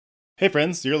Hey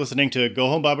friends, you're listening to Go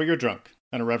Home Bible You're Drunk,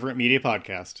 an Irreverent Media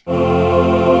podcast.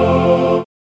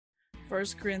 1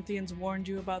 Corinthians warned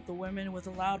you about the women with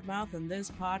a loud mouth, and this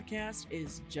podcast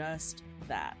is just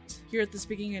that. Here at the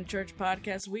Speaking in Church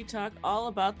podcast, we talk all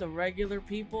about the regular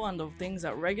people and the things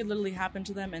that regularly happen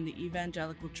to them in the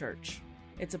evangelical church.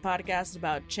 It's a podcast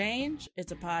about change,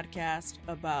 it's a podcast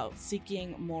about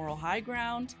seeking moral high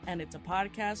ground, and it's a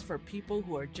podcast for people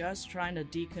who are just trying to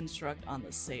deconstruct on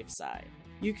the safe side.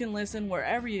 You can listen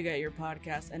wherever you get your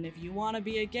podcast, and if you want to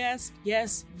be a guest,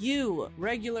 yes, you,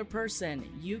 regular person,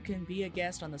 you can be a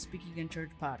guest on the Speaking in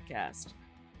Church podcast.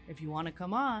 If you want to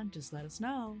come on, just let us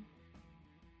know.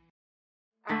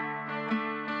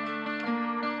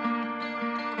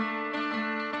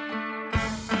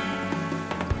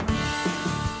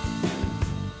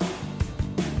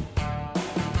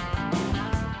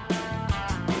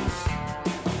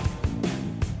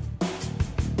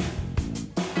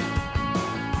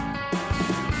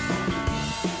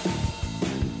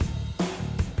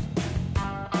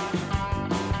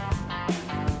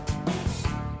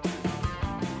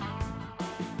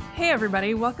 Hey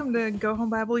everybody, welcome to Go Home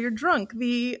Bible You're Drunk,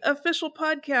 the official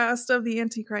podcast of the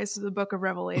Antichrist of the Book of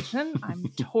Revelation. I'm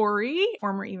Tori,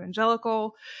 former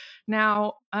evangelical,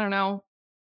 now,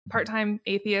 part-time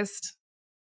atheist,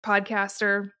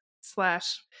 podcaster, /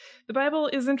 the Bible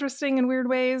is interesting in weird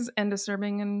ways and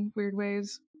disturbing in weird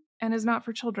ways and is not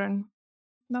for children.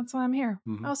 That's why I'm here.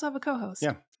 I also have a co-host.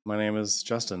 Yeah, my name is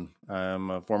Justin.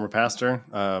 I'm a former pastor,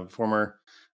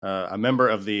 a member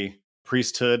of the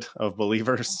priesthood of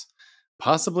believers.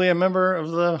 Possibly a member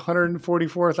of the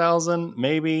 144,000,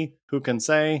 maybe. Who can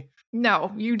say?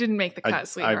 No, you didn't make the cut,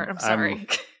 sweetheart. I'm sorry.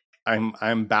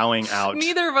 I'm bowing out.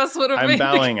 Neither of us would have. I'm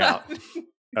bowing out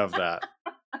of that.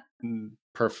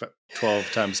 Perfect.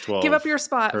 12 times 12. Give up your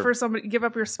spot for somebody. Give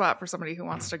up your spot for somebody who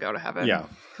wants to go to heaven. Yeah,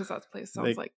 because that place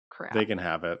sounds like crap. They can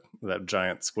have it. That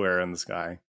giant square in the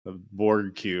sky, the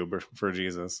Borg cube for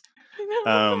Jesus.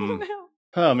 No.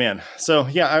 Oh man. So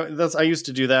yeah, I used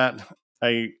to do that.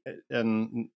 I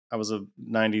was a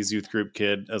 90s youth group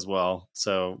kid as well.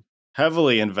 So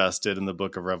heavily invested in the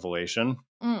book of Revelation.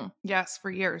 Yes, for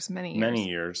years, many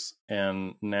years.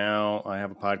 And now I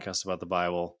have a podcast about the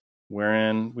Bible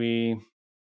wherein we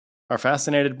are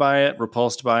fascinated by it,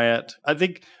 repulsed by it. I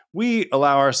think we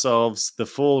allow ourselves the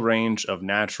full range of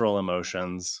natural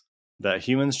emotions that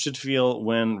humans should feel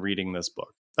when reading this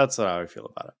book. That's how I feel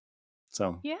about it.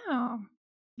 So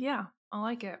yeah, I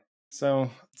like it.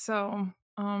 So today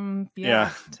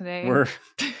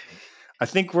I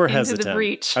think we're hesitant. Into the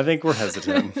breach. I think we're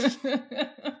hesitant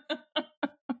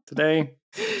today.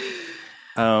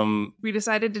 We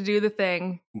decided to do the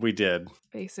thing. We did.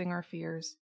 Facing our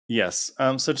fears. Yes.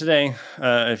 So today,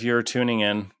 if you're tuning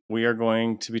in, we are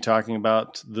going to be talking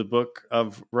about the book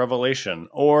of Revelation,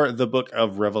 or the book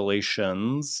of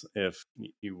Revelations, if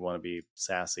you want to be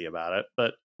sassy about it.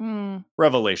 But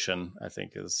Revelation, I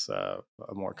think, is a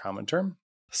more common term.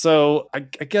 So I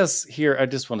guess here I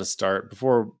just want to start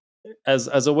before, as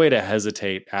a way to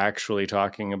hesitate actually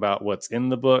talking about what's in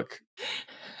the book.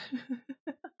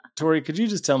 Tori, could you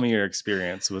just tell me your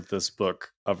experience with this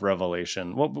book of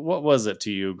Revelation? What was it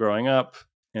to you growing up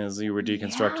as you were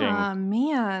deconstructing? Yeah,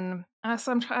 man.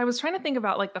 So I was trying to think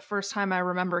about like the first time I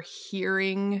remember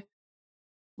hearing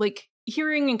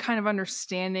and kind of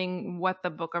understanding what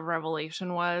the book of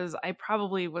Revelation was. I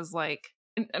probably was like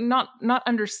not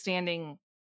understanding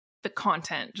the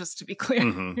content, just to be clear.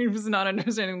 It was not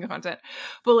understanding the content,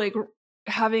 but like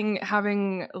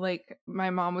having like my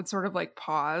mom would sort of like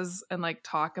pause and like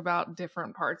talk about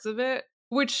different parts of it,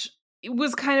 which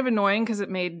was kind of annoying because it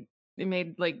made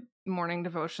like morning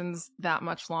devotions that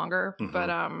much longer.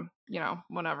 But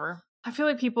whatever. I feel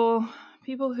like people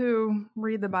who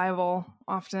read the Bible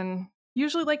often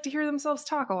usually like to hear themselves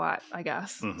talk a lot, I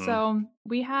guess. So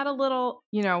we had a little,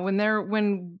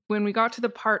 when we got to the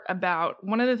part about,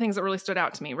 one of the things that really stood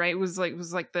out to me, right, was like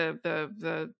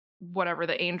the whatever,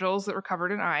 the angels that were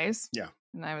covered in eyes. Yeah.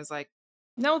 And I was like,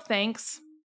 no thanks.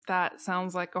 That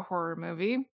sounds like a horror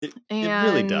movie. It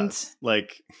really does.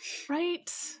 Like, right?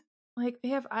 Like they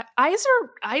have eyes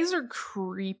are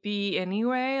creepy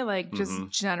anyway, like just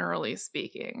generally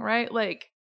speaking, right? Like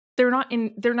they're not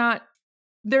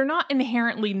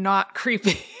inherently not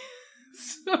creepy.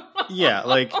 Yeah,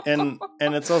 like and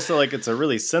it's also like it's a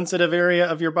really sensitive area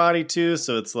of your body too,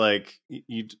 so it's like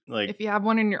you like if you have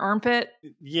one in your armpit,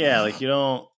 like you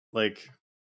don't like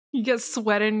you get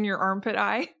sweat in your armpit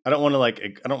eye. I don't want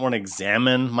to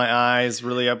examine my eyes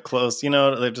really up close. They're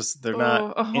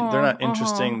not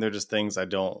interesting. They're just things I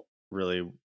don't really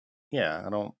I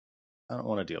don't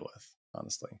want to deal with,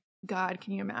 honestly. God,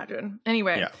 can you imagine?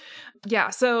 Anyway, Yeah. yeah.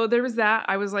 So there was that.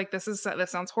 I was like, this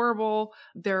sounds horrible.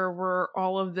 There were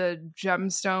all of the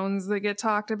gemstones that get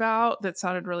talked about that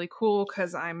sounded really cool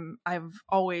because I've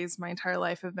always my entire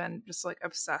life have been just like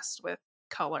obsessed with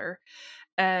color.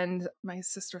 And my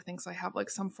sister thinks I have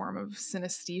like some form of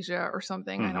synesthesia or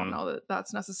something. I don't know that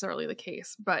that's necessarily the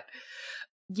case, but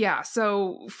yeah.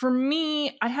 So for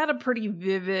me, I had a pretty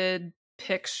vivid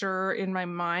picture in my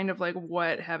mind of like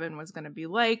what heaven was going to be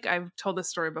like. I've told this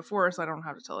story before, so I don't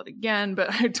have to tell it again, but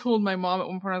I told my mom at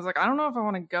one point, I was like, I don't know if I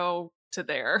want to go to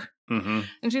there.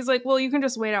 And she's like, well, you can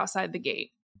just wait outside the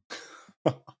gate.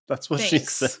 That's what she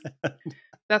said.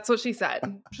 That's what she said.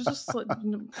 She's just like,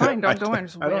 fine, don't go in.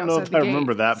 Just wait I don't know outside if the I gate.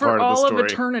 remember that For part of the all story. of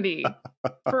eternity.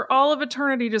 For all of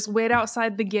eternity, just wait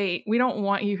outside the gate. We don't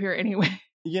want you here anyway.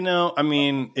 You know, I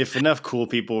mean, if enough cool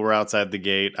people were outside the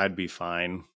gate, I'd be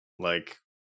fine. Like,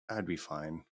 I'd be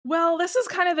fine. Well, this is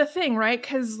kind of the thing, right?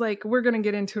 Because, like, we're going to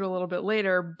get into it a little bit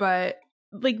later, but,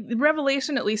 like,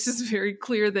 Revelation at least is very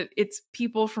clear that it's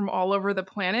people from all over the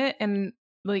planet. And,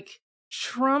 like,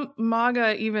 Trump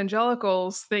MAGA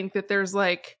evangelicals think that there's,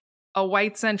 like, a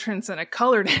whites entrance and a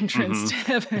colored entrance to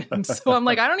heaven. So I'm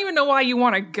like, I don't even know why you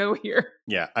want to go here.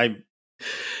 Yeah,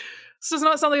 This does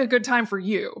not sound like a good time for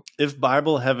you. If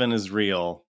Bible heaven is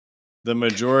real, the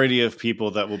majority of people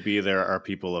that will be there are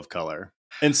people of color.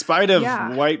 In spite of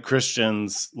white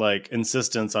Christians' like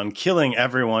insistence on killing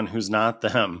everyone who's not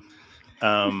them,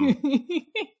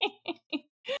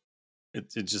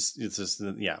 it's just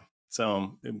yeah.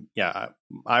 So yeah,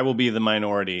 I will be the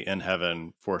minority in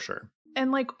heaven for sure.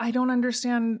 And like, I don't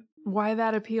understand why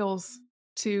that appeals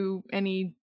to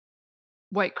any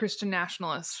white Christian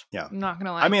nationalists. Yeah. I'm not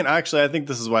gonna lie. I mean, actually, I think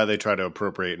this is why they try to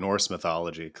appropriate Norse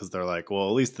mythology, because they're like, well,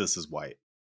 at least this is white.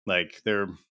 Like they're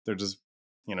just,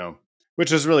 you know,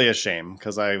 which is really a shame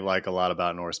because I like a lot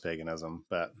about Norse paganism,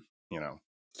 but you know.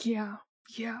 Yeah.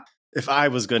 If I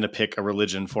was going to pick a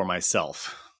religion for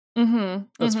myself,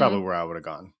 that's probably where I would have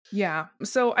gone. Yeah.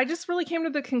 So I just really came to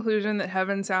the conclusion that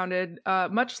heaven sounded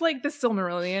much like the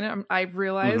Silmarillion. I've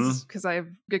realized because I've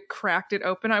cracked it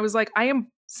open. I was like, I am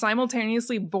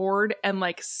simultaneously bored and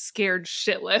like scared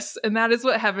shitless, and that is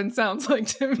what heaven sounds like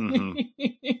to me.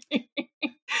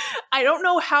 I don't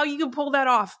know how you can pull that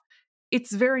off.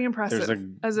 It's very impressive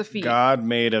as a feat. God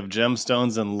made of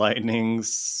gemstones and lightning,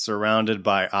 surrounded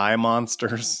by eye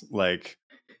monsters, like,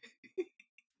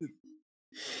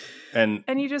 and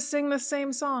you just sing the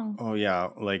same song. Oh yeah,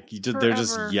 like they're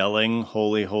just yelling,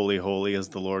 "Holy, holy, holy is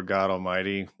the Lord God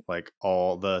Almighty," like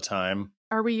all the time.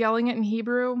 Are we yelling it in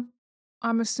Hebrew?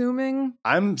 I'm assuming.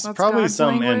 That's probably God's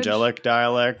some language. Angelic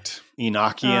dialect,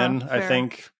 Enochian, I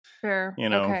think. Fair. You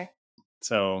know. Okay.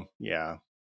 So yeah,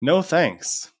 no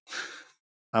thanks.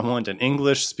 I want an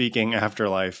English-speaking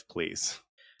afterlife, please.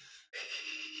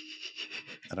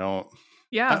 I don't.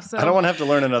 Yeah. I don't want to have to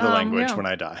learn another language when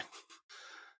I die.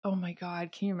 Oh my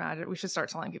God, can you imagine? We should start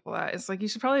telling people that. It's like, you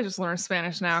should probably just learn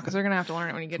Spanish now because they're going to have to learn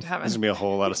it when you get to heaven. There's going to be a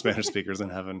whole lot of Spanish speakers in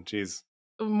heaven. Jeez.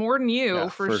 More than you,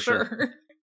 for sure.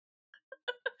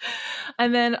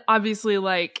 And then obviously,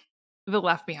 like, the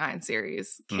Left Behind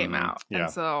series came out. Yeah.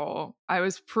 And so I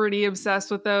was pretty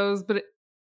obsessed with those, but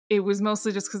it was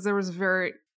mostly just because there was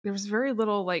very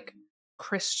little like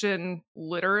Christian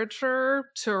literature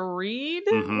to read,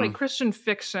 like Christian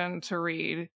fiction to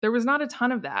read. There was not a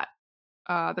ton of that.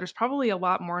 There's probably a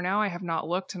lot more now. I have not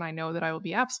looked, and I know that I will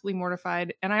be absolutely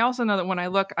mortified. And I also know that when I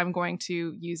look, I'm going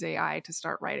to use AI to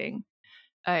start writing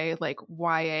a like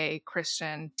YA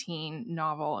Christian teen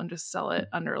novel and just sell it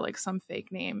under like some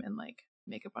fake name and like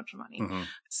make a bunch of money.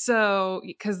 So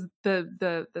because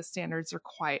the standards are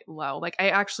quite low. Like I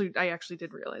actually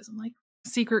did realize, I'm like,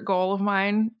 secret goal of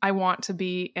mine, I want to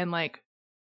be in like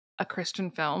a Christian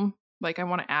film. Like I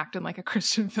want to act in like a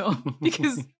Christian film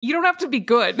because you don't have to be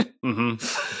good. And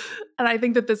I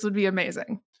think that this would be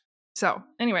amazing. So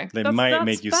anyway, they might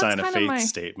make you sign a faith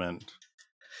statement,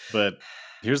 but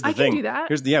here's the thing. I can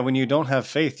do that. When you don't have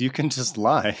faith, you can just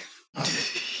lie.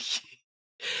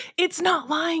 It's not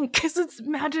lying because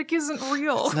magic isn't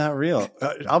real. It's not real.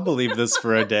 I'll believe this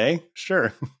for a day.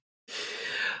 Sure.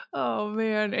 Oh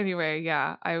man. Anyway,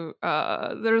 yeah.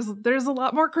 There's a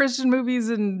lot more Christian movies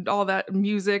and all that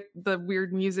music, the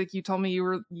weird music you told me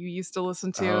you used to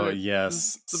listen to. Oh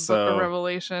yes. The Book of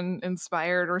Revelation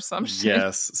inspired or some shit.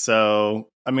 Yes. So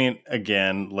I mean,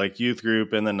 again, like youth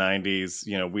group in the 90s,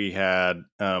 you know, we had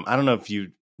I don't know if you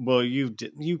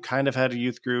kind of had a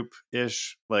youth group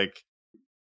ish, like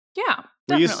yeah.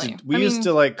 Definitely. We used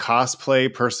to like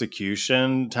cosplay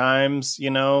persecution times, you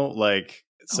know, like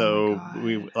so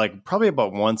we like probably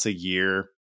about once a year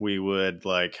we would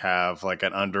like have like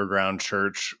an underground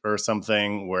church or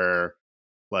something where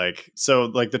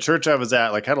the church I was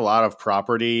at like had a lot of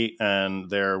property, and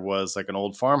there was like an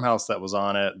old farmhouse that was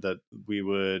on it that we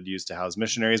would use to house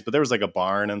missionaries, but there was like a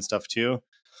barn and stuff too.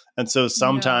 And so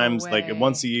sometimes like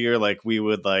once a year, like we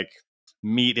would like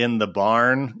meet in the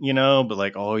barn, but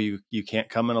like, oh, you can't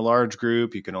come in a large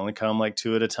group. You can only come like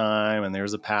 2 at a time. And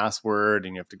there's a password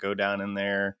and you have to go down in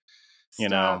there,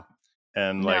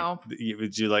 and like you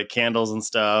would do like candles and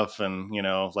stuff and,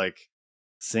 like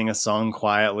sing a song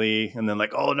quietly. And then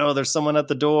like, oh no, there's someone at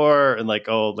the door. And like,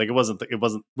 oh, like it wasn't, it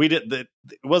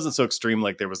wasn't so extreme.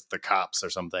 Like there was the cops or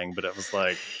something, but it was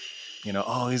like,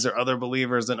 oh, these are other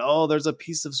believers, and oh, there's a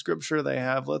piece of scripture they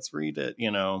have. Let's read it,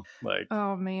 like,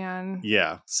 oh man.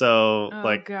 Yeah. So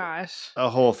like, gosh, a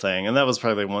whole thing. And that was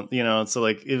probably one, so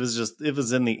like, it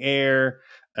was in the air.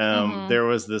 There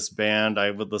was this band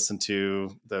I would listen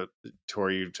to, the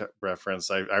Tori you referenced.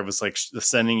 I was like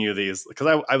sending you these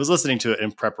because I was listening to it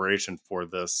in preparation for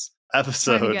this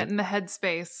episode, trying to get in the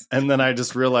headspace, and then I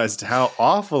just realized how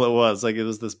awful it was. Like it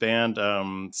was this band,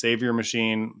 Savior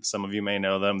Machine. Some of you may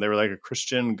know them. They were like a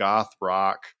Christian goth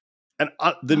rock, and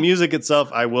the music itself,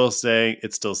 I will say,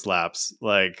 it still slaps.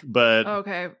 Like, but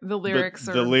okay, the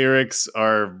lyrics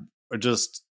are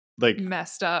just like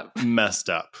messed up.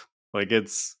 Like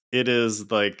it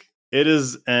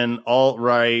is an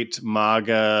alt-right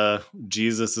MAGA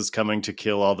Jesus is coming to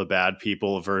kill all the bad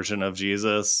people version of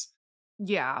Jesus.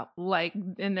 Yeah, like,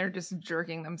 and they're just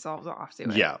jerking themselves off to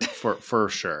it. Yeah, for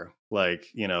sure. Like,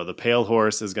 the pale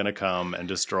horse is going to come and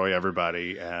destroy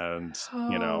everybody, and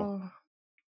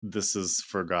this is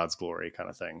for God's glory kind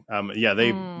of thing.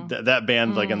 That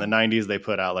band, like in the 90s, they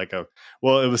put out like it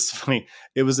was funny.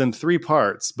 It was in 3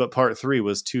 parts, but part 3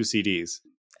 was 2 CDs.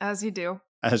 As you do.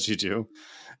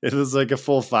 It was like a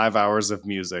full 5 hours of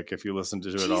music if you listened to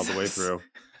it all the way through.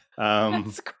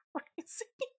 That's crazy.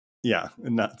 Yeah,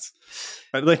 nuts.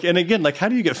 Like, and again, like, how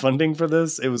do you get funding for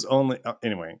this? It was only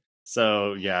anyway.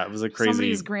 So yeah, it was a crazy.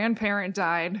 Somebody's grandparent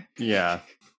died. Yeah,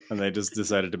 and they just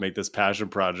decided to make this passion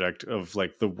project of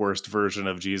like the worst version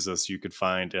of Jesus you could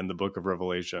find in the Book of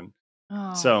Revelation.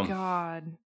 Oh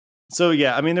God. So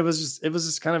yeah, I mean, it was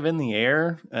just kind of in the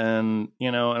air, and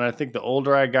and I think the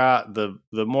older I got, the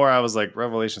more I was like,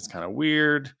 Revelation's kind of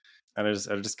weird, and I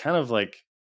just kind of like,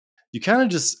 you kind of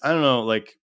just, I don't know,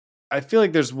 like. I feel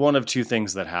like there's one of 2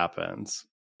 things that happens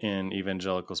in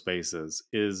evangelical spaces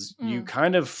is you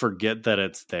kind of forget that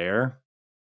it's there.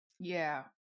 Yeah.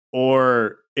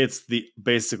 Or it's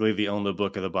basically the only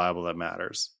book of the Bible that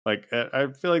matters. Like,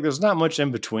 I feel like there's not much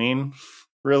in between,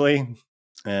 really.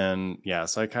 And yeah,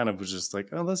 so I kind of was just like,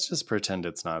 oh, let's just pretend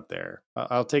it's not there.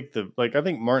 I'll take I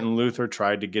think Martin Luther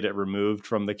tried to get it removed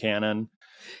from the canon.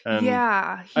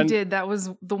 Yeah, he did. That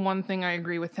was the one thing I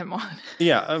agree with him on.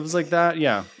 Yeah, I was like that.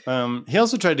 Yeah. He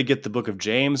also tried to get the book of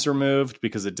James removed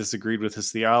because it disagreed with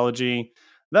his theology.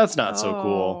 That's not so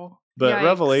cool. But yikes.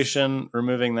 Revelation,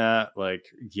 removing that, like,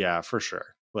 yeah, for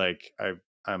sure. Like,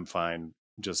 I'm fine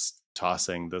just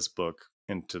tossing this book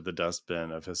into the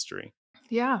dustbin of history.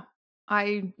 Yeah.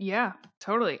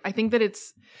 Totally. I think that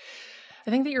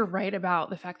you're right about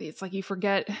the fact that it's like you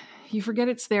forget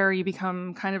it's there. You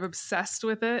become kind of obsessed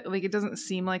with it. Like it doesn't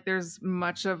seem like there's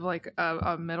much of like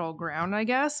a middle ground, I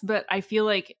guess. But I feel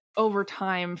like over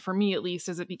time, for me at least,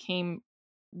 as it became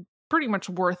pretty much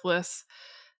worthless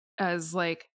as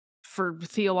like for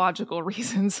theological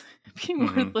reasons,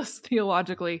 worthless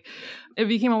theologically, it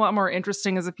became a lot more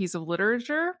interesting as a piece of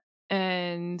literature.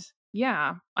 And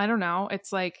yeah, I don't know.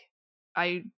 It's like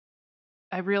I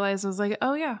realized I was like,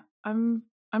 oh yeah, I'm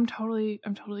totally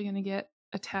gonna get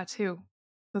a tattoo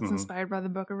that's inspired by the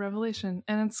Book of Revelation,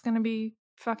 and it's gonna be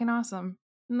fucking awesome,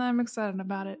 and I'm excited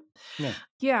about it.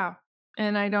 Yeah,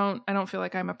 and I don't feel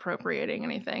like I'm appropriating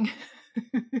anything.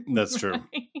 That's true.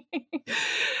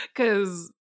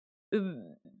 Because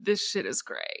this shit is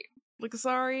great. Like,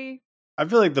 sorry. I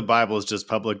feel like the Bible is just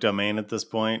public domain at this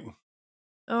point.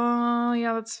 Oh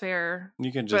yeah, that's fair.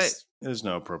 You can just there's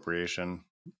no appropriation.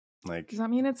 Like, does that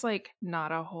mean it's like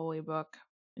not a holy book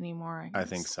anymore? I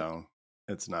think so.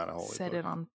 It's not a holy book. Set it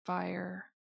on fire.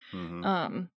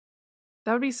 That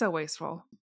would be so wasteful.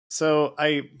 So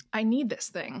I need this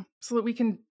thing so that we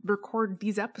can record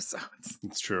these episodes.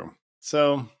 It's true.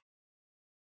 So,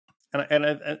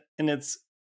 and it's,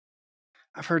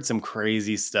 I've heard some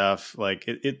crazy stuff. Like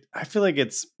I feel like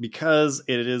it's because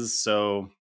it is so.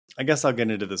 I guess I'll get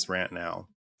into this rant now.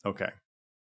 Okay,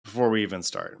 before we even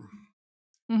start.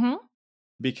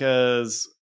 Because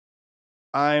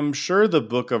I'm sure the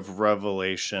Book of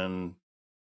Revelation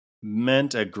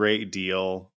meant a great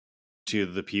deal to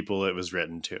the people it was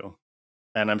written to.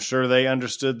 And I'm sure they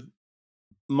understood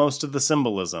most of the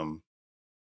symbolism.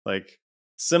 Like,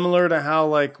 similar to how,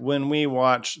 like, when we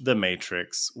watch The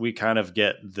Matrix, we kind of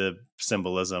get the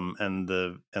symbolism and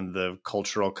the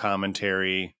cultural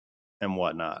commentary and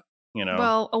whatnot, you know?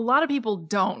 Well, a lot of people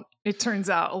don't. It turns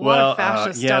out a lot of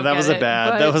fascists. Yeah, don't that get was it,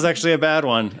 that was actually a bad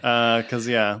one. Because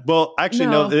well, actually,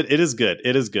 no, it is good.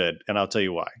 It is good, and I'll tell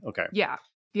you why. Okay.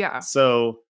 Yeah.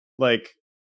 So, like,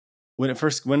 when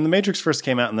The Matrix first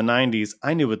came out in the 90s,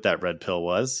 I knew what that red pill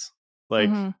was.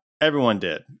 Like, everyone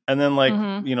did. And then, like,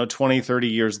 20, 30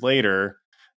 years later,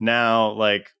 now,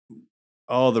 like,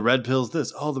 oh, the red pill's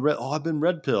this. I've been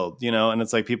red pilled, and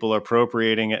it's like people are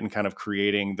appropriating it and kind of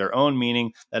creating their own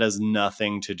meaning that has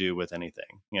nothing to do with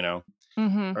anything,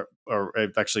 or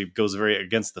it actually goes very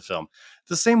against the film.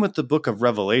 The same with the Book of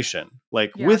Revelation.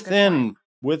 Like, within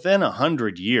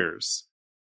 100 years,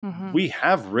 we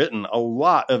have written a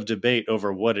lot of debate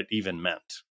over what it even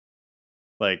meant.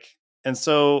 Like, and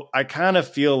so I kind of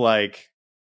feel like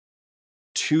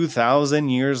 2,000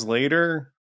 years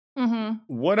later,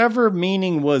 whatever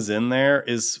meaning was in there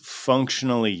is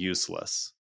functionally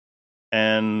useless.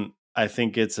 And I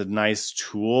think it's a nice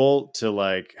tool to,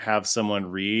 like, have someone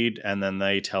read and then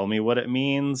they tell me what it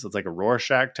means. It's like a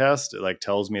Rorschach test. It, like,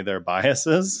 tells me their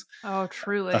biases. Oh,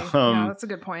 truly. Yeah, that's a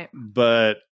good point.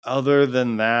 But other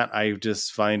than that, I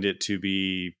just find it to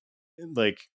be,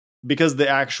 like, because the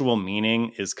actual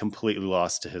meaning is completely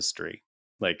lost to history,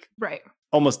 like, right,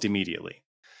 almost immediately.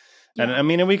 Yeah. And I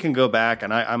mean, and we can go back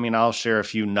and I mean, I'll share a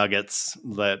few nuggets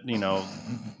that,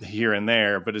 here and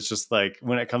there, but it's just like,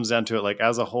 when it comes down to it, like,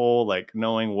 as a whole, like,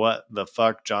 knowing what the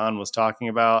fuck John was talking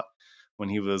about when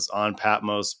he was on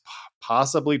Patmos,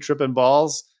 possibly tripping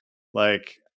balls,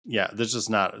 like, yeah,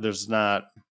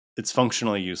 it's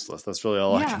functionally useless. That's really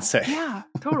all I can say. Yeah,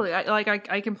 totally.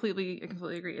 I completely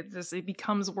agree. It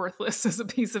becomes worthless as a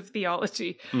piece of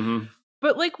theology.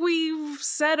 But like we've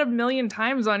said a million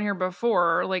times on here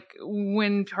before, like,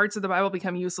 when parts of the Bible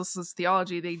become useless as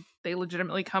theology, they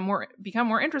legitimately become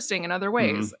more interesting in other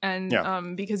ways.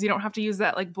 And because you don't have to use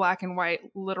that, like, black and white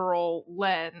literal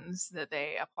lens that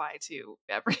they apply to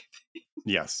everything.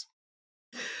 Yes.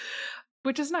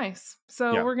 Which is nice.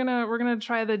 So we're gonna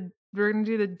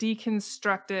do the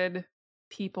deconstructed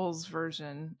people's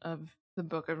version of the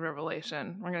Book of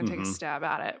Revelation. We're gonna take a stab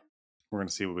at it. We're gonna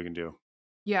see what we can do.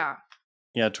 Yeah,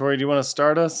 Tori, do you want to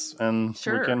start us? And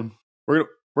sure. We're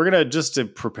gonna, just to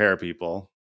prepare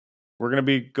people, we're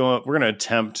gonna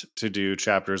attempt to do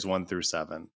chapters 1 through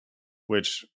 7,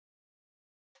 which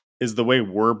is the way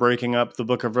we're breaking up the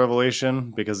Book of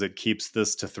Revelation, because it keeps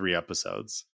this to 3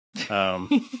 episodes.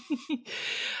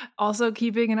 Also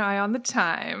keeping an eye on the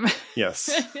time. Yes.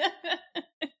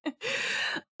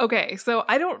 Okay, so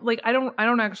I don't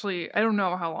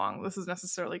know how long this is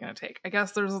necessarily going to take. I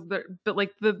guess but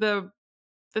like the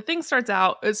thing starts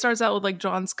out with, like,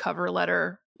 John's cover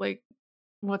letter, like,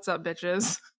 what's up,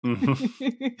 bitches?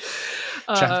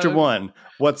 Chapter 1,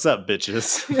 what's up,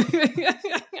 bitches?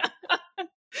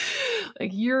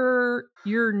 Like, you're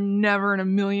never in a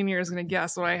million years going to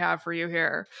guess what I have for you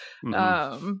here.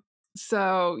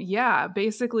 So yeah,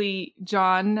 basically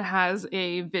John has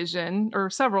a vision, or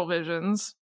several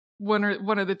visions, one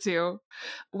of the two,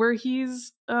 where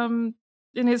he's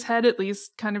in his head at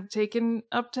least kind of taken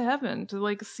up to heaven to,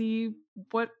 like, see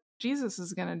what Jesus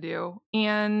is going to do.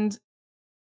 And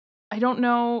I don't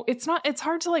know, it's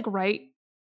hard to, like, write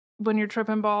when you're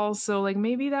tripping balls. So, like,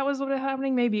 maybe that was what was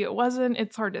happening. Maybe it wasn't.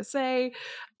 It's hard to say.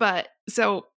 But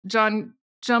so John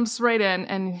jumps right in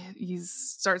and he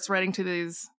starts writing to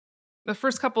the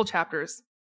first couple chapters,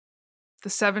 the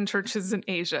 7 churches in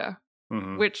Asia,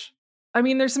 which, I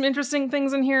mean, there's some interesting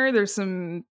things in here. There's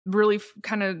some really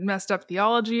kind of messed up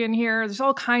theology in here. There's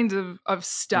all kinds of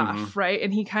stuff, right?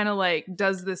 And he kind of, like,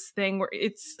 does this thing where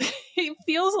it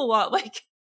feels a lot like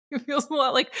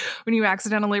when you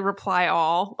accidentally reply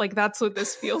all. Like, that's what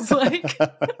this feels like.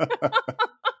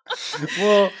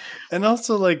 Well, and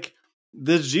also, like,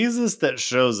 the Jesus that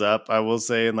shows up, I will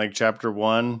say, in, like, chapter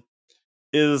 1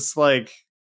 is, like,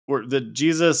 or the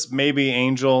Jesus, maybe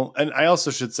angel. And I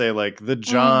also should say, like, the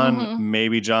John,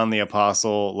 maybe John the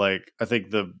Apostle. Like, I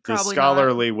think the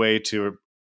scholarly way to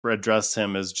address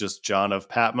him is just John of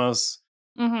Patmos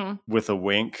with a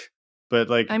wink. But,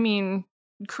 like, I mean,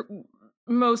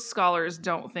 most scholars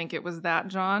don't think it was that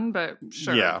John, but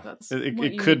sure. Yeah,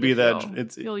 it could be that.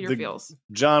 It's feel your feels.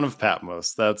 John of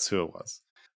Patmos. That's who it was.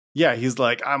 Yeah, he's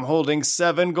like, I'm holding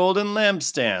 7 golden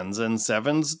lampstands and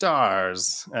 7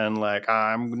 stars. And, like,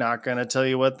 I'm not going to tell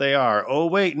you what they are. Oh,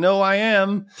 wait, no, I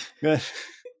am.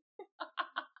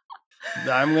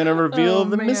 I'm going to reveal Oh,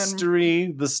 the man.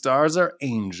 mystery. The stars are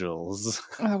angels.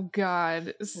 Oh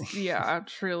God. Yeah,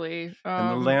 truly.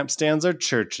 And the lampstands are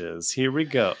churches. Here we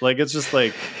go. Like, it's just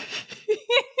like,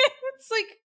 it's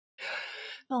like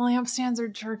the lampstands are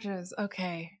churches.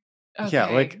 Okay. yeah,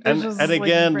 like, That and just,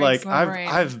 again, breaks like my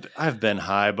brain. I've been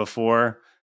high before.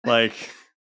 Like,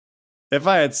 if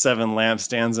I had 7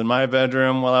 lampstands in my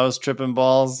bedroom while I was tripping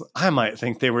balls, I might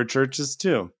think they were churches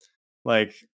too.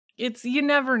 Like, It's, you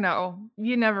never know.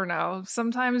 You never know.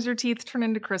 Sometimes your teeth turn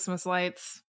into Christmas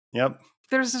lights. yep.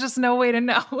 There's just no way to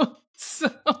know. So.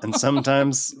 And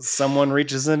sometimes someone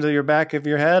reaches into your back of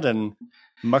your head and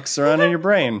mucks around in your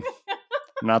brain.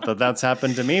 Not that that's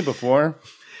happened to me before.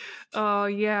 Oh,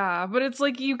 yeah. But it's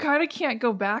like you kind of can't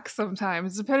go back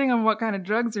sometimes, depending on what kind of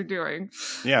drugs you're doing.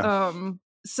 Yeah.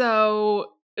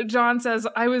 So John says,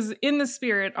 I was in the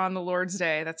Spirit on the Lord's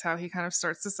Day. That's how he kind of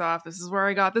starts this off. This is where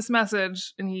I got this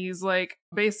message. And he's like,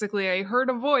 basically, I heard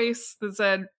a voice that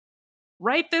said,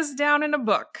 write this down in a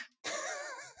book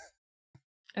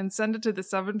and send it to the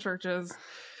 7 churches.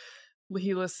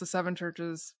 He lists the 7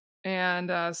 churches.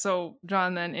 And so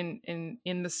John then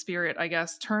in the Spirit, I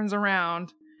guess, turns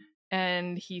around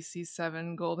and he sees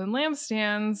 7 golden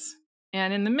lampstands.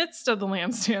 And in the midst of the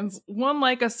lampstands, one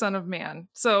like a son of man.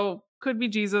 So could be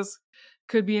Jesus,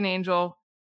 could be an angel.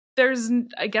 There's,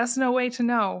 I guess, no way to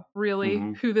know really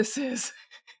who this is.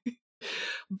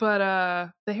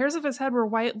 But the hairs of his head were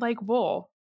white like wool,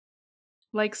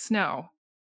 like snow.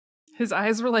 His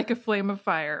eyes were like a flame of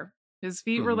fire. His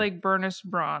feet were like burnished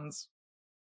bronze.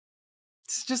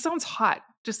 It just sounds hot.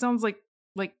 Just sounds like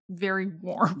very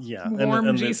warm. Yeah, warm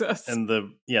and Jesus.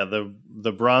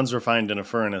 The bronze refined in a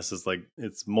furnace is like,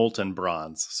 it's molten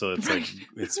bronze, so it's like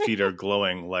its feet are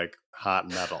glowing like hot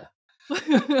metal.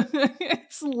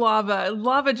 It's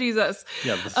lava Jesus.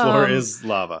 Yeah, the floor is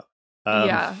lava.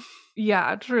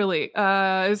 Yeah, truly.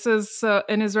 It says,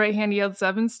 in his right hand he held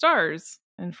 7 stars,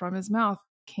 and from his mouth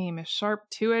came a sharp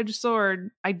 2-edged sword.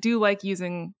 I do like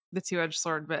using the 2-edged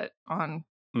sword bit on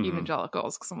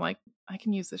evangelicals because I'm like, I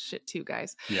can use this shit too,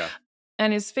 guys. Yeah.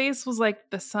 And his face was like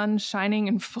the sun shining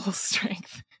in full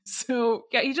strength. So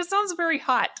yeah, he just sounds very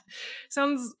hot.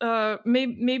 Sounds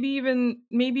maybe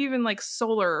even like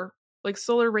solar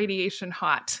radiation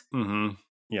hot.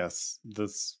 Yes.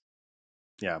 It's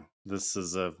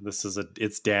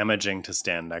damaging to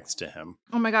stand next to him.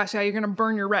 Oh my gosh, yeah, you're gonna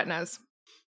burn your retinas.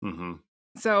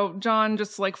 So John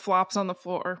just like flops on the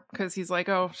floor because he's like,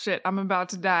 oh shit, I'm about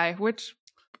to die, which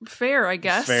fair, I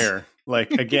guess. Fair.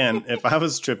 Like, again, if I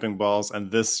was tripping balls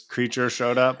and this creature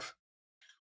showed up,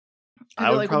 I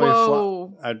would like,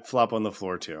 probably I'd flop on the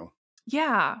floor too.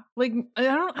 Yeah. Like, I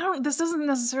don't, this doesn't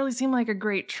necessarily seem like a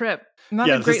great trip. Not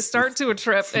a great start to a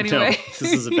trip anyway. No,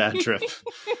 this is a bad trip.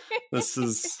 This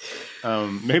is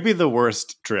maybe the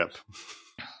worst trip.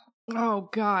 Oh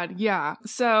God. Yeah.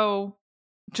 So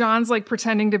John's like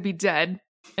pretending to be dead,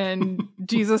 and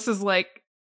Jesus is like,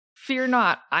 fear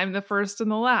not, I'm the first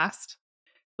and the last,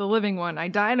 the living one. I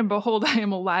died, and behold, I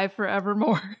am alive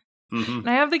forevermore. And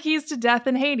I have the keys to death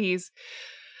and Hades.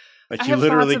 Like, you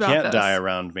literally can't die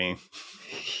around me.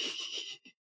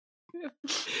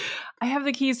 I have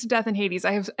the keys to death and Hades.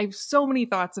 I have so many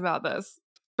thoughts about this,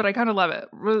 but I kind of love it.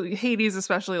 Really, Hades,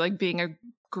 especially, like being a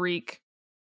Greek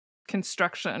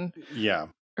construction. Yeah.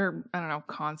 Or, I don't know,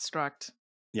 construct.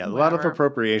 Yeah, whatever. A lot of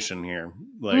appropriation here,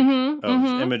 like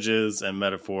of images and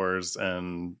metaphors,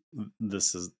 and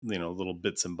this is, little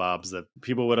bits and bobs that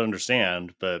people would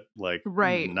understand, but like,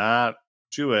 not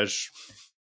Jewish.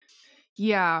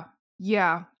 Yeah,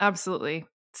 absolutely.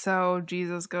 So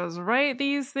Jesus goes, write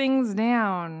these things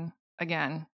down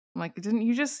again. I'm like, didn't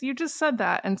you just said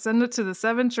that, and send it to the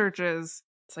 7 churches.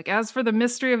 It's like, as for the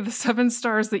mystery of the 7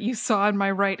 stars that you saw in my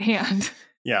right hand.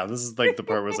 Yeah, this is like the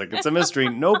part where it's like, it's a mystery.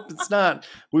 Nope, it's not.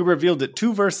 We revealed it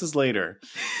 2 verses later.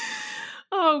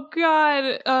 Oh,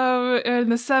 God.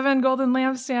 And the 7 golden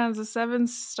lampstands, the 7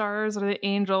 stars are the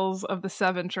angels of the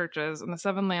 7 churches, and the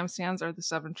 7 lampstands are the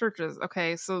 7 churches.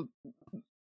 Okay, so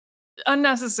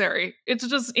unnecessary. It's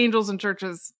just angels and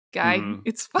churches, guy.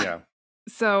 It's fine. Yeah.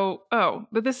 So,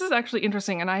 but this is actually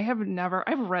interesting, and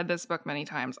I've read this book many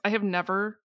times. I have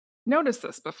never noticed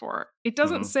this before. It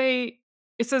doesn't say...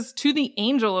 It says, to the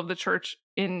angel of the church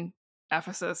in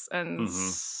Ephesus and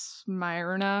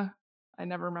Smyrna. I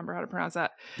never remember how to pronounce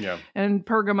that. Yeah. And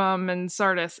Pergamum and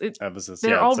Sardis. Ephesus.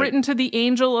 They're all written to the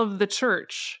angel of the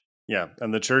church. Yeah.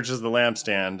 And the church is the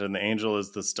lampstand and the angel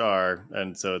is the star.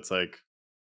 And so it's like,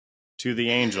 to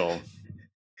the angel.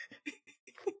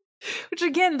 Which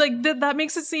again, like that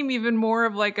makes it seem even more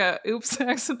of like a oops, I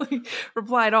accidentally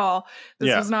replied all.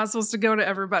 This was not supposed to go to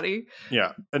everybody.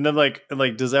 Yeah. And then like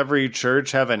does every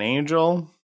church have an angel?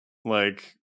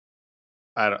 Like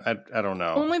I don't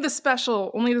know. Only the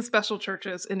special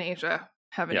churches in Asia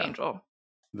have an angel.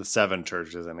 The 7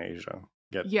 churches in Asia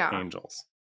get angels.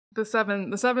 The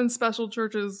seven special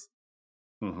churches,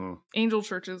 mm-hmm. angel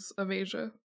churches of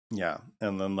Asia. Yeah.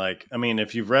 And then like, I mean,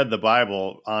 if you've read the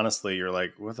Bible, honestly, you're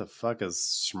like, what the fuck is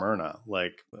Smyrna?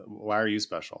 Like, why are you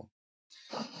special?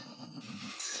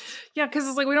 Yeah, because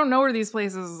it's like we don't know where these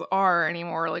places are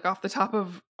anymore, like off the top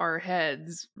of our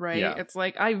heads, right? Yeah. It's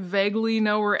like I vaguely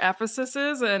know where Ephesus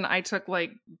is, and I took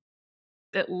like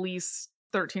at least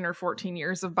 13 or 14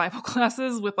 years of Bible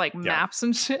classes with like maps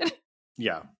and shit.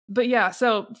 Yeah. But yeah,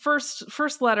 so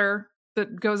first letter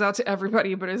that goes out to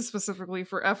everybody, but is specifically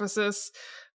for Ephesus,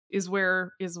 is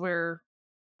where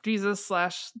Jesus /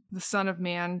 the Son of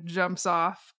Man jumps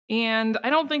off. And I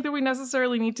don't think that we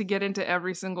necessarily need to get into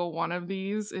every single one of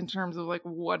these in terms of like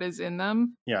what is in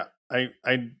them. Yeah.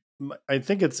 I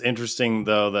think it's interesting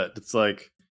though that it's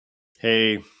like,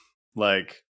 hey,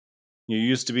 like you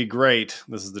used to be great.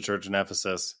 This is the church in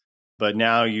Ephesus, but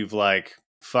now you've like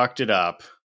fucked it up.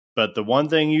 But the one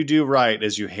thing you do right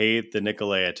is you hate the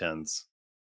Nicolaitans.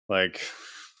 Like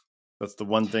that's the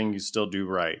one thing you still do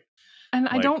right. And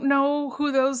like, I don't know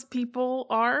who those people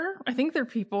are. I think they're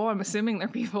people. I'm assuming they're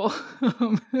people.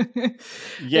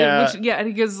 Yeah. And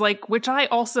he goes like, which I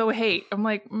also hate. I'm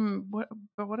like,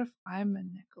 what if I'm a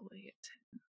Nicolaitan?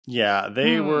 Yeah,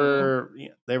 they were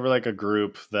like a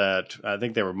group that I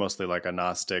think they were mostly like a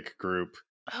Gnostic group.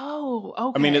 Oh,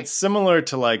 okay. I mean, it's similar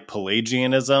to like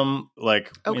Pelagianism,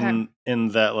 like in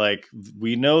that like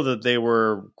we know that they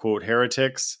were quote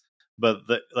heretics, but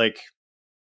like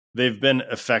they've been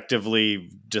effectively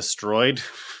destroyed.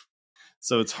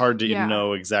 So it's hard to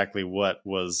know exactly what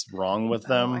was wrong with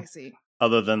them. I see.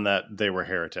 Other than that, they were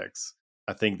heretics.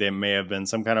 I think they may have been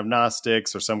some kind of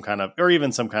Gnostics or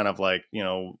even some kind of like, you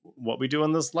know, what we do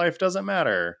in this life doesn't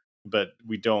matter. But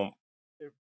we don't,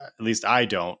 at least I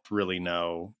don't really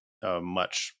know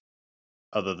much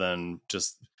other than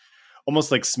just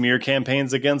almost like smear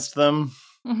campaigns against them.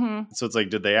 Mm-hmm. So it's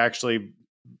like, did they actually,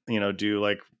 you know, do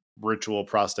like ritual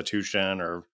prostitution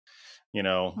or, you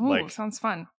know, like sounds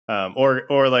fun.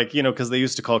 Or like, you know, because they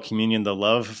used to call communion the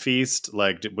love feast.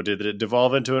 Like, did it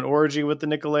devolve into an orgy with the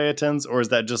Nicolaitans, or is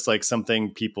that just like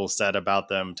something people said about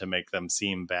them to make them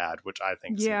seem bad, which I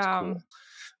think seems cool.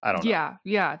 I don't know.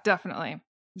 Yeah, definitely.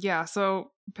 Yeah,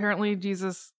 so apparently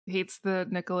Jesus hates the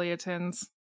Nicolaitans,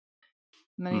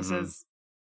 and then he says,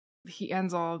 he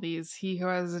ends all of these. He who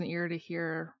has an ear to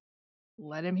hear,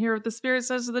 let him hear what the Spirit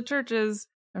says to the churches.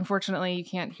 Unfortunately, you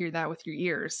can't hear that with your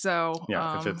ears. So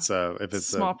yeah, if it's a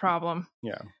small problem.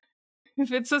 Yeah.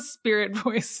 If it's a spirit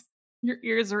voice, your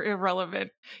ears are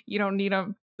irrelevant. You don't need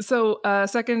them. So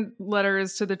second letter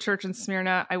is to the church in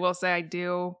Smyrna. I will say I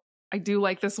do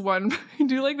like this one. I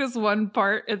do like this one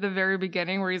part at the very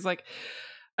beginning where he's like,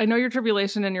 I know your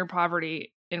tribulation and your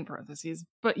poverty, in parentheses,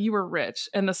 but you are rich,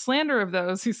 and the slander of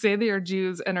those who say they are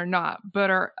Jews and are not, but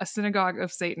are a synagogue of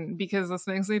Satan, because this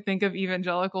makes me think of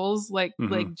evangelicals, like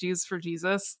Jews for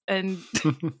Jesus, and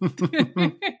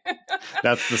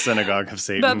that's the synagogue of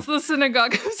Satan. That's the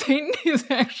synagogue of Satan is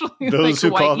actually those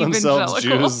like who call themselves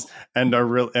Jews and are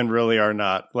really are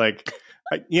not. Like,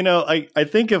 you know, I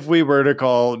think if we were to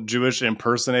call Jewish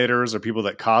impersonators or people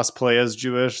that cosplay as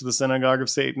Jewish the synagogue of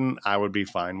Satan, I would be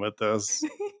fine with this.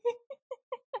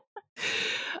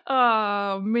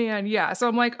 Oh man, yeah. So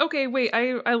I'm like, okay, wait,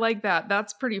 I like that.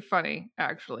 That's pretty funny,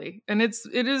 actually. And it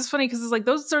is funny because it's like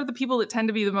those are the people that tend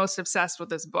to be the most obsessed with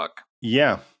this book.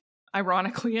 Yeah.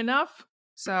 Ironically enough.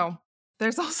 So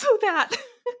there's also that.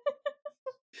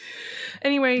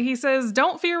 Anyway, he says,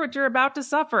 don't fear what you're about to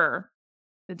suffer.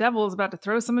 The devil is about to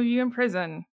throw some of you in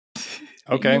prison.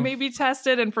 Okay. You may be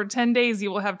tested, and for 10 days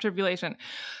you will have tribulation.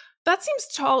 That seems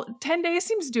tall. 10 days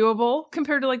seems doable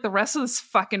compared to like the rest of this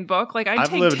fucking book. Like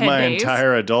I've lived 10 my days.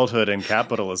 entire adulthood in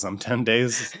capitalism. 10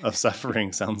 days of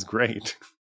suffering sounds great.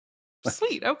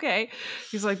 Sweet. Okay.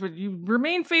 He's like, but you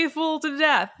remain faithful to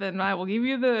death, and I will give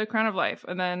you the crown of life.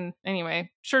 And then anyway,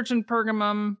 church in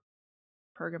Pergamum.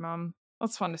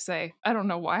 That's fun to say. I don't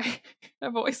know why.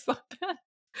 I've always thought that.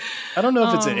 I don't know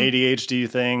if it's an ADHD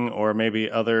thing or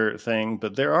maybe other thing,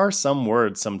 but there are some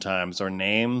words sometimes or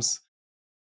names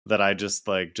that I just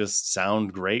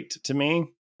sound great to me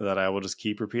that I will just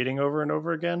keep repeating over and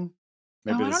over again.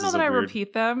 Maybe I don't know that I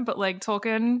repeat them, but like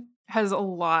Tolkien has a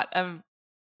lot of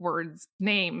words,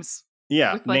 names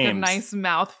Yeah, with like names. a nice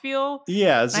mouthfeel.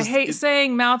 Yeah, it's I just, hate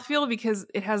saying mouthfeel because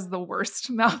it has the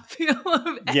worst mouthfeel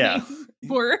of any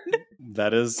word.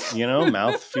 That is,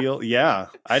 mouthfeel. Yeah,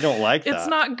 I don't like that. It's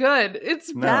not good.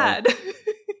 It's No. bad.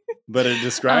 But it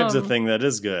describes a thing that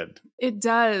is good. It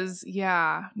does.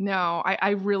 Yeah. No,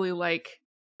 I really like,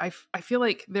 I feel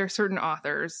like there are certain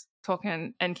authors,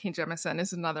 Tolkien and King Jemisin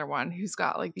is another one who's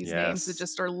got like these names that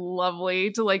just are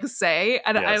lovely to like say.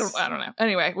 And I don't know.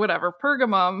 Anyway, whatever.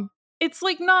 Pergamum. It's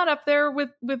like not up there with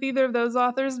either of those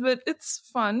authors, but it's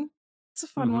fun. It's a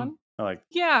fun one. I like.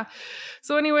 Yeah.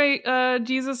 So anyway,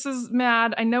 Jesus is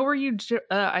mad. I know where you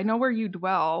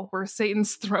dwell, where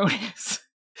Satan's throne is.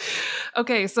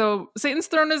 Okay, so Satan's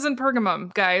throne is in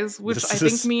Pergamum, guys, which I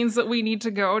think means that we need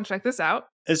to go and check this out.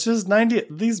 It's just 90.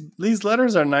 These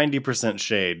letters are 90%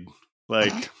 shade.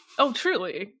 Like, oh,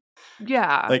 truly,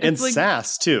 yeah. Like, and like,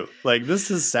 sass too. Like,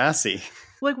 this is sassy.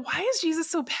 Like, why is Jesus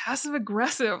so passive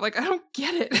aggressive? Like, I don't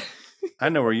get it. I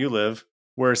know where you live,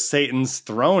 where Satan's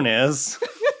throne is.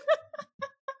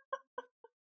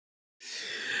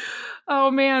 Oh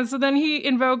man! So then he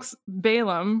invokes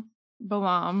Balaam.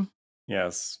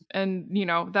 Yes. And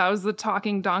that was the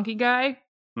talking donkey guy.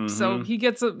 Mm-hmm. So he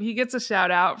gets a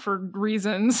shout out for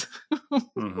reasons.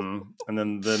 Mm-hmm. And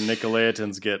then the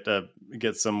Nicolaitans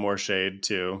get some more shade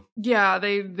too. Yeah,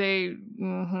 they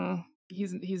mm-hmm.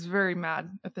 He's very mad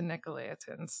at the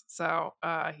Nicolaitans. So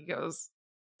he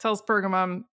tells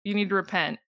Pergamum, you need to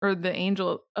repent, or the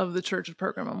angel of the church of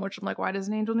Pergamum, which I'm like, why does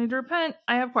an angel need to repent?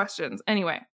 I have questions.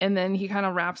 Anyway, and then he kind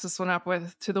of wraps this one up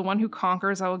with, to the one who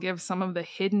conquers, I will give some of the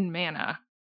hidden manna.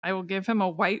 I will give him a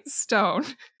white stone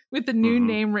with the new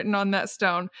name written on that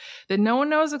stone that no one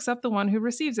knows except the one who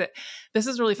receives it. This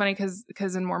is really funny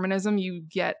because in Mormonism, you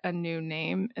get a new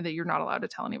name that you're not allowed to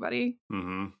tell anybody.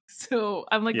 Mm-hmm. So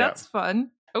I'm like, that's fun.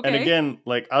 Okay. And again,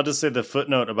 like, I'll just say the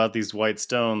footnote about these white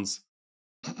stones.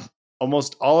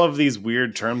 Almost all of these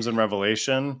weird terms in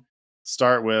Revelation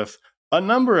start with a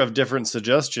number of different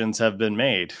suggestions have been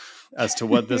made as to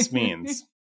what this means.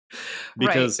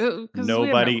 Because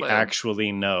nobody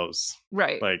actually knows.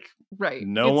 Right. Like,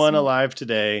 no one alive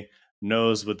today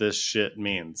knows what this shit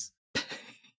means.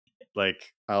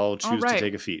 Like, I'll choose to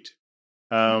take a feat.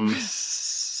 I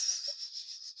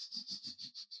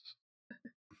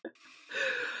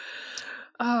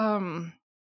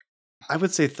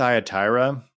would say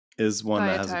Thyatira is one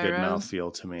that has a good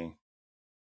mouthfeel to me.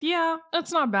 Yeah,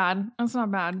 that's not bad.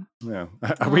 Yeah.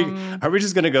 Are we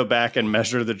just going to go back and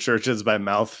measure the churches by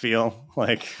mouthfeel?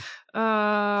 Like,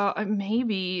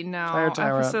 maybe no.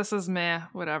 Thyatira. Ephesus is meh,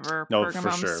 whatever. No, Pergamum.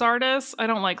 for sure. Sardis, I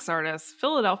don't like Sardis.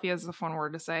 Philadelphia is a fun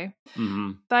word to say.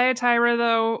 Mm-hmm. Thyatira,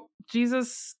 though,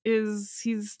 Jesus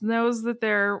he knows that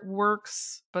their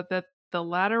works, but that the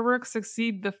latter works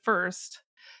exceed the first,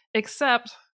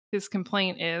 except his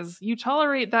complaint is, you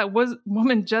tolerate that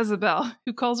woman Jezebel,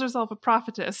 who calls herself a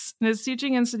prophetess and is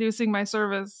teaching and seducing my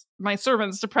servants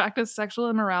to practice sexual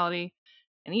immorality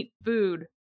and eat food.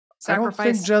 I don't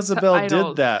think Jezebel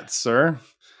did that, sir.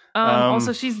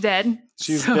 Also, she's dead.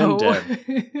 She's been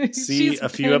dead. See, a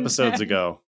few episodes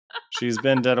ago. She's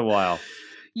been dead a while.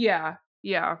 Yeah.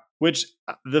 Which,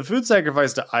 the food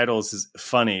sacrifice to idols is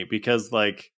funny because,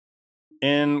 like,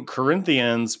 in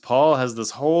Corinthians, Paul has this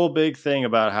whole big thing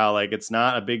about how, like, it's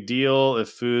not a big deal if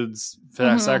food's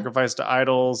sacrificed to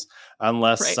idols,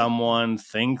 unless someone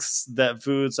thinks that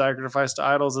food sacrificed to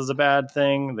idols is a bad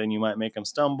thing, then you might make them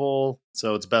stumble.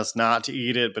 So it's best not to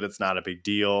eat it, but it's not a big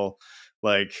deal.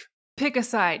 Like, pick a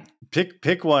side.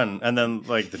 Pick one. And then,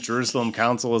 like, the Jerusalem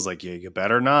Council is like, yeah, you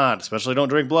better not, especially don't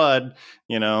drink blood,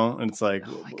 and it's like,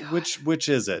 which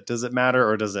is it? Does it matter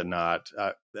or does it not?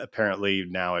 Apparently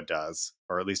now it does,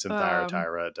 or at least in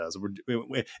Thyatira it does.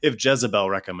 If Jezebel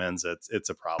recommends it, it's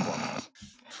a problem.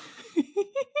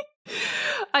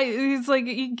 He's like,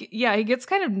 he gets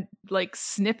kind of like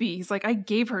snippy. He's like, I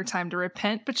gave her time to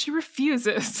repent, but she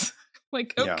refuses.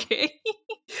 Like, okay.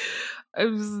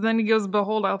 Then he goes,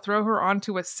 behold, I'll throw her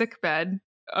onto a sick bed.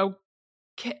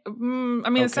 Okay.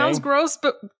 It sounds gross,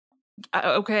 but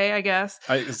okay, I guess.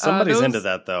 Somebody's into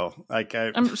that, though. Like,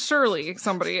 I'm surely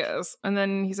somebody is. And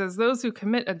then he says, those who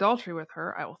commit adultery with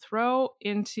her, I will throw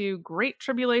into great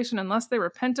tribulation unless they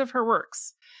repent of her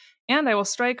works. And I will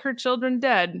strike her children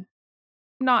dead.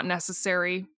 Not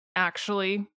necessary,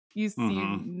 actually. You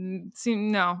don't need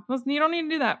to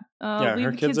do that. Leave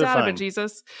her the kids kids out fine. of it,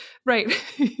 Jesus. Right.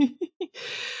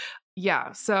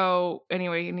 Yeah. So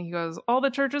anyway, and he goes, all the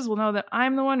churches will know that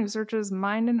I'm the one who searches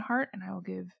mind and heart, and I will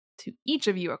give to each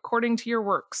of you according to your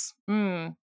works.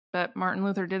 But Martin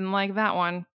Luther didn't like that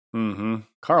one. Mm-hmm.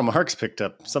 Karl Marx picked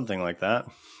up something like that.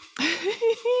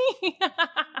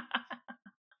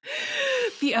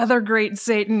 The other great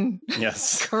Satan.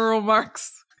 Yes. Karl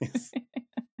Marx. Yes.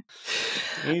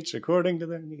 Each according to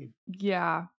their need.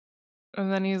 Yeah.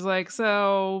 And then he's like,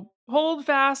 so hold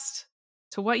fast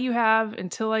to what you have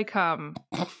until I come.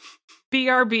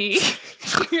 BRB.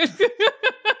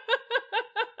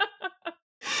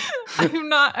 I'm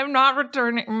not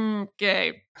returning.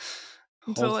 Okay.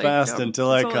 Hold fast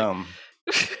until I come.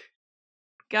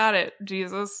 Got it,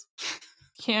 Jesus.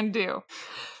 Can do.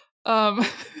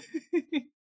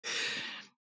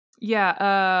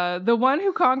 Yeah, the one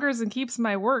who conquers and keeps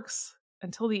my works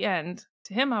until the end,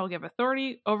 to him I will give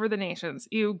authority over the nations.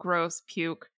 Ew, gross,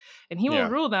 puke. And he will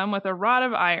rule them with a rod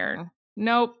of iron.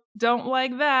 Nope, don't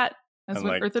like that. As and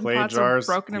when like earthen clay pots jars,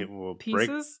 are broken it to will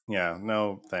pieces. Yeah,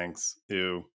 no, thanks.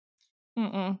 Ew.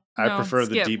 I prefer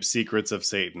the deep secrets of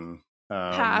Satan.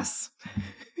 Pass.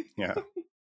 Yeah.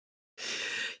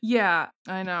 Yeah,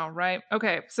 I know, right?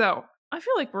 Okay, so I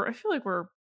feel like we're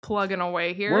plugging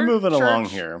away here. We're moving Church along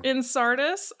here. In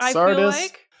Sardis, I feel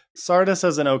like. Sardis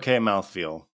has an okay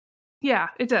mouthfeel. Yeah,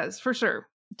 it does, for sure.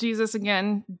 Jesus,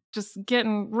 again, just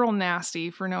getting real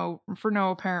nasty for no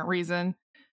apparent reason.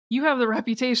 You have the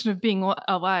reputation of being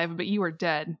alive, but you are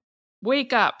dead.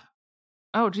 Wake up.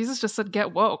 Oh, Jesus just said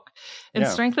get woke. And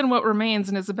strengthen what remains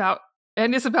and is about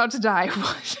to die.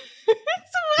 What?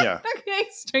 Yeah. Okay,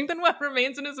 strengthen what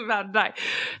remains and is about to die.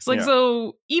 It's like,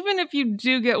 so even if you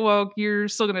do get woke, you're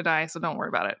still going to die, so don't worry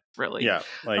about it, really. Yeah,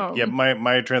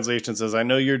 my translation says, I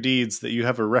know your deeds, that you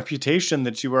have a reputation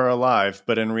that you are alive,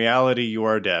 but in reality you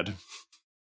are dead.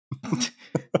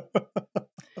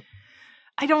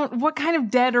 What kind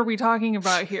of dead are we talking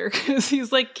about here? Because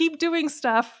he's like, keep doing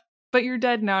stuff, but you're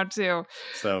dead now too.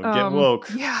 So get woke.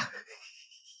 Yeah.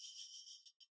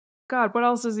 God, what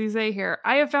else does he say here?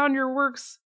 I have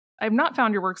not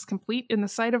found your works complete in the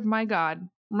sight of my God.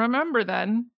 Remember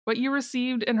then what you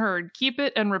received and heard. Keep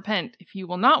it and repent. If you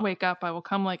will not wake up, I will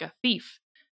come like a thief,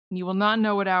 and you will not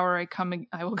know what hour I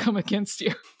will come against you.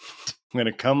 I'm going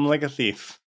to come like a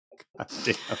thief. God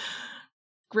damn.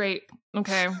 Great.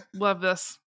 Okay. Love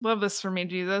this. Love this for me,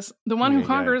 Jesus. The one who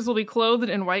conquers will be clothed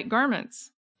in white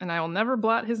garments, and I will never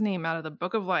blot his name out of the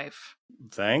book of life.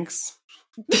 Thanks.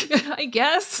 I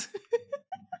guess.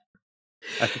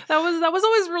 That was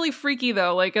always really freaky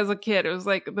though. Like as a kid, it was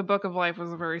like the book of life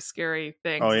was a very scary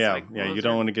thing. Oh yeah, like, you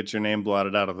don't want to get your name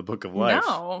blotted out of the book of life.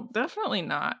 No, definitely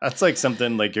not. That's like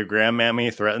something like your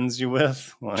grandmammy threatens you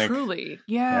with. Like, truly,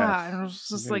 yeah. And it was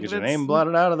just like get your name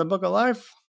blotted out of the book of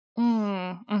life.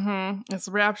 It's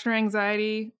rapture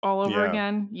anxiety all over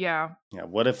again. Yeah. Yeah.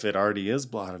 What if it already is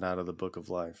blotted out of the book of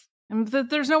life? And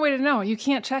there's no way to know. You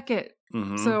can't check it.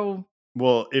 So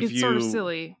well, if it's sort of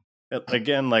silly.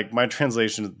 Again, like my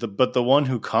translation, but the one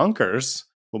who conquers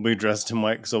will be dressed in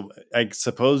white. So I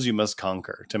suppose you must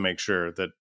conquer to make sure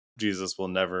that Jesus will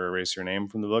never erase your name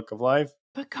from the book of life.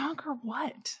 But conquer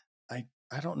what? I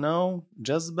don't know.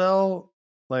 Jezebel,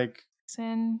 like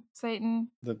sin, Satan,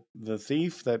 the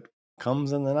thief that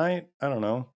comes in the night. I don't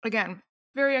know. Again,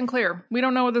 very unclear. We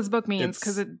don't know what this book means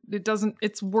because it doesn't.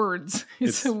 It's words.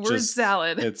 It's a word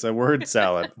salad. It's a word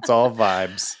salad. It's all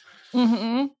vibes.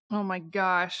 Oh my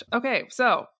gosh. Okay,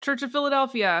 so Church of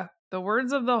Philadelphia, the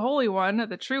words of the Holy One,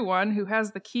 the true one, who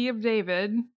has the key of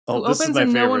David, who opens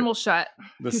and no one will shut,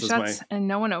 who shuts and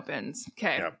no one opens.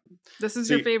 Okay, this is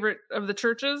your favorite of the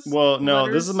churches? Well, no,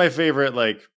 letters? This is my favorite,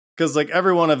 like, because like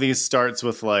every one of these starts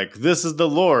with like, this is the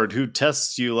Lord who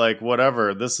tests you, like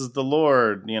whatever. This is the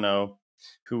Lord,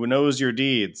 who knows your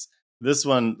deeds. This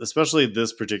one, especially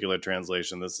this particular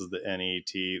translation, this is the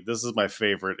NET. This is my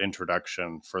favorite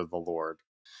introduction for the Lord.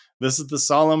 This is the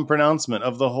solemn pronouncement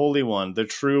of the Holy One, the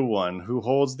true one, who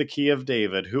holds the key of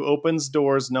David, who opens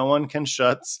doors no one can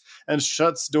shut, and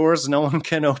shuts doors no one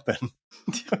can open.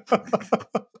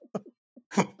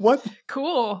 What?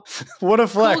 Cool. What a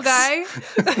flex. Cool guy.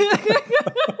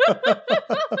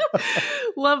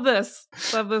 Love this.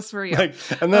 Love this for you.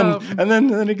 And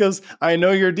then he goes, I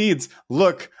know your deeds.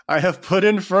 Look, I have put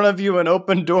in front of you an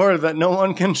open door that no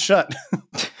one can shut.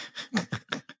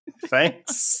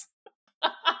 Thanks.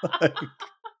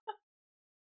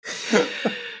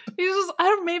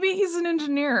 Maybe he's an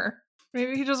engineer.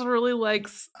 Maybe he just really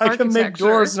likes I can make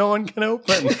doors no one can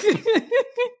open.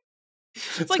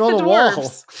 It's like the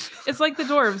dwarves. It's like the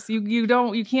dwarves.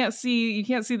 You can't see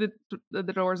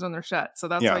the doors when they're shut. So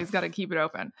that's why he's got to keep it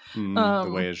open.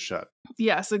 The way is shut.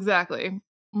 Yes, exactly.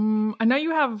 I know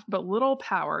you have but little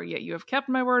power, yet you have kept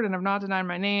my word and have not denied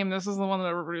my name. This is the one that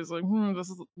everybody's like, this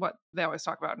is what they always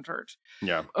talk about in church.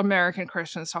 Yeah. American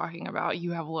Christians talking about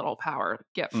you have little power.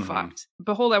 Get fucked.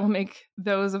 Behold, I will make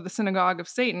those of the synagogue of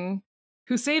Satan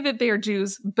who say that they are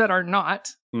Jews but are not.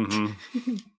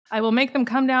 I will make them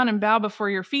come down and bow before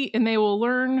your feet, and they will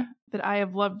learn that I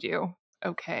have loved you.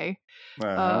 Okay.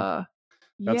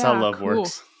 That's how love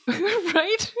works.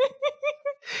 Right?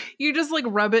 You just like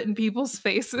rub it in people's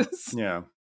faces. Yeah.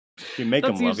 If you make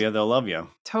them love you, they'll love you.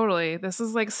 Totally. This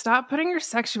is like, stop putting your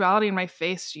sexuality in my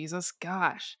face, Jesus.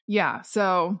 Gosh. Yeah.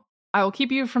 So I will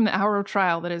keep you from the hour of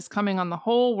trial that is coming on the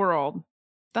whole world.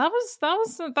 That's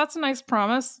a nice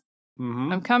promise.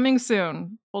 Mm-hmm. I'm coming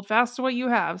soon. Hold fast to what you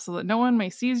have so that no one may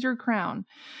seize your crown.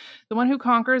 The one who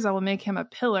conquers, I will make him a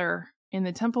pillar in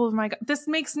the temple of my God. This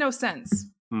makes no sense.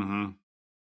 Mm-hmm.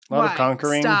 A lot of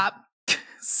conquering.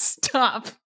 Stop.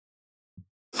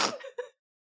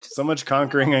 So much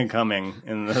conquering and coming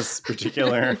in this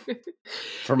particular,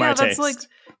 for my taste.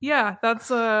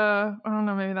 That's I don't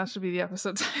know, maybe that should be the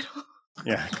episode title.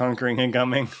 Yeah, conquering and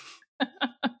coming.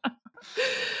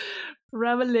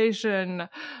 Revelation.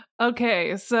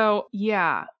 Okay, so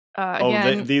yeah.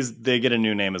 Again, they get a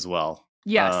new name as well.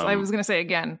 Yes, I was gonna say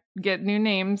again, get new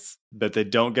names. But they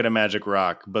don't get a magic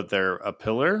rock, but they're a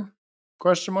pillar?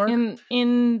 Question mark?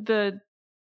 In the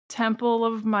temple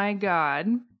of my God.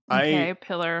 Okay,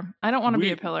 pillar. I don't want to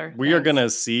be a pillar. We are going to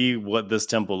see what this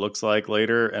temple looks like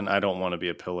later, and I don't want to be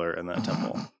a pillar in that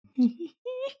temple.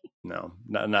 No,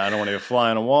 I don't want to be a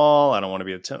fly on a wall. I don't want to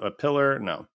be a pillar.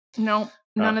 No. No,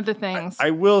 none of the things.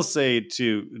 I will say,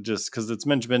 too, just because it's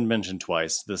been mentioned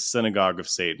twice, the synagogue of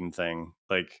Satan thing.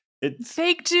 Like, it's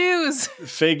fake Jews.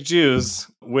 Fake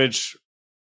Jews, which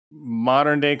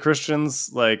modern day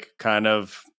Christians, like, kind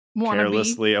of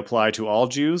carelessly apply to all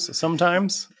Jews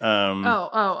sometimes.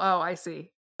 I see.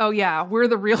 Oh yeah, we're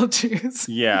the real Jews.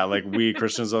 Yeah, like we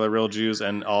Christians are the real Jews,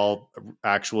 and all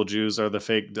actual Jews are the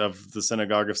fake of the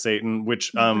synagogue of Satan,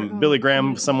 which Billy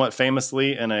Graham somewhat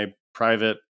famously in a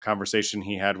private conversation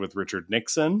he had with Richard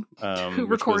Nixon, who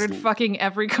recorded fucking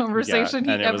every conversation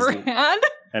he ever had.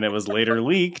 And it was later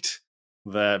leaked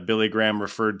that Billy Graham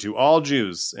referred to all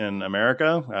Jews in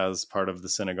America as part of the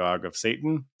synagogue of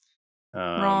Satan.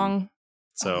 Wrong.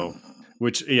 So,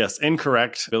 which, yes,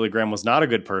 incorrect. Billy Graham was not a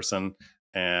good person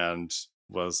and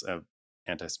was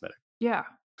anti-Semitic. Yeah.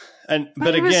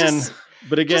 But again,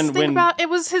 think about it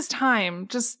was his time.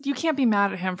 Just, you can't be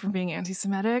mad at him for being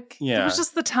anti-Semitic. Yeah. It was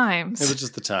just the times. It was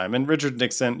just the time. And Richard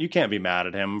Nixon, you can't be mad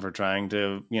at him for trying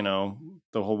to,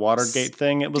 the whole Watergate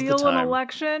thing. It was the time. Steal an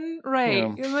election,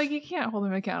 right? Yeah. Like, you can't hold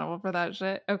him accountable for that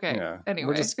shit. Okay. Yeah.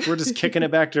 Anyway, we're just kicking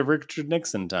it back to Richard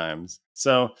Nixon times.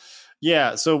 So.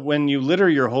 Yeah, so when you litter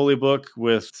your holy book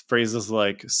with phrases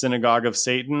like synagogue of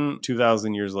Satan,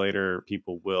 2,000 years later,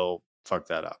 people will fuck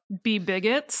that up. Be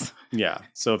bigots. Yeah,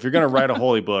 so if you're going to write a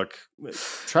holy book,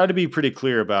 try to be pretty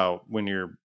clear about when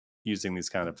you're using these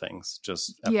kind of things.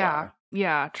 Just FYI.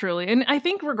 Yeah, truly. And I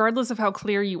think regardless of how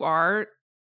clear you are,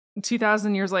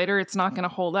 2,000 years later, it's not going to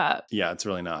hold up. Yeah, it's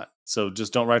really not. So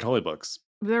just don't write holy books.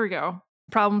 There we go.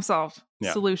 Problem solved.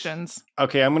 Yeah. Solutions.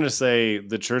 Okay, I'm going to say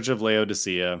the Church of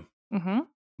Laodicea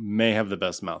may have the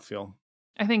best mouthfeel.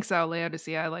 I think so.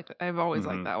 Laodicea. I've always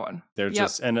liked that one. They're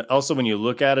just, and also when you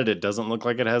look at it, it doesn't look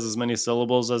like it has as many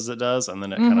syllables as it does, and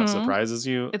then it kind of surprises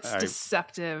you. It's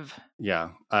deceptive. Yeah,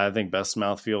 I think best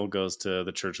mouthfeel goes to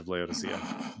the Church of Laodicea.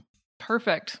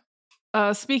 Perfect.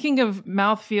 Speaking of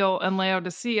mouthfeel and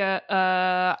Laodicea,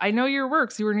 I know your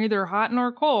works. You were neither hot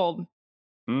nor cold.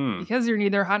 Because you're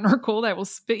neither hot nor cold, I will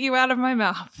spit you out of my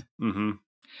mouth. Mm-hmm.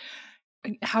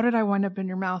 How did I wind up in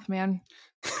your mouth, man?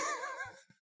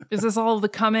 Is this all the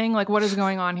coming? Like, what is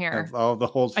going on here? All the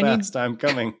hold fast, I'm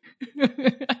coming.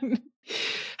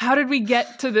 How did we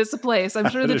get to this place? I'm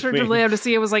sure the Church of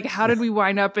Laodicea was like, how did we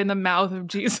wind up in the mouth of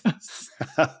Jesus?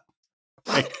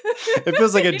 It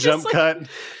feels like a jump cut,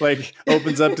 like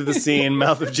opens up to the scene,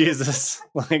 mouth of Jesus.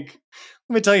 Like,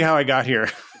 let me tell you how I got here.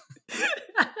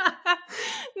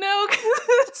 No,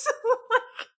 because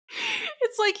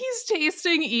it's like he's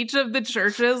tasting each of the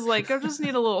churches. Like, I just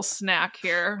need a little snack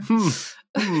here.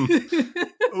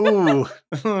 Ooh.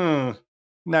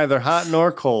 Neither hot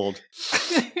nor cold.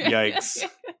 Yikes.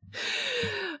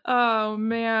 Oh,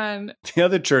 man. The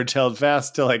other church held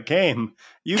fast till I came.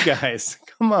 You guys,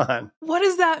 come on. What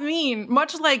does that mean?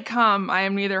 Much like come, I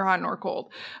am neither hot nor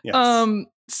cold. Yes.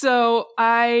 So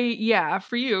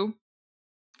for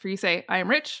you say, I am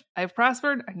rich, I have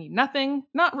prospered, I need nothing,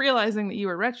 not realizing that you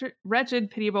are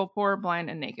wretched, pitiable, poor, blind,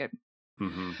 and naked.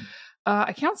 Mm-hmm.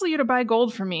 I counsel you to buy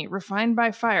gold from me, refined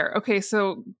by fire. Okay,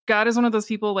 so God is one of those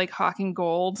people like hawking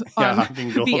gold on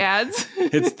the ads.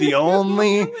 It's the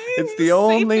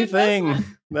only thing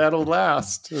that'll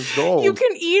last is gold. You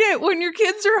can eat it when your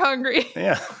kids are hungry.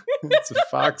 Yeah, it's a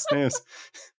Fox News.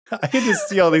 I can just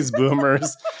see all these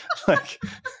boomers like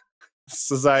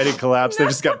society collapse. They've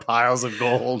just got piles of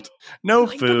gold. No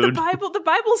Like, food. But the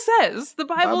Bible says. The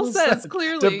Bible says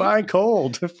clearly to buy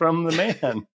gold from the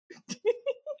man.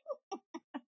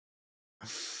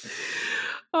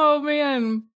 Oh,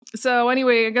 man. So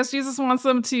anyway, I guess Jesus wants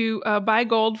them to buy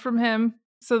gold from him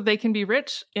so that they can be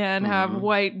rich and have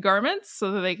white garments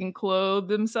so that they can clothe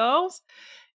themselves.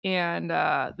 And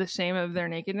the shame of their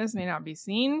nakedness may not be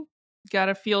seen.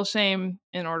 Gotta feel shame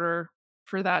in order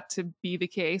for that to be the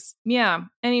case. Yeah.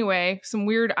 Anyway, some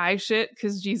weird eye shit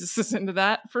because Jesus is into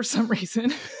that for some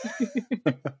reason.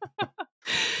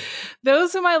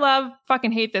 Those whom I love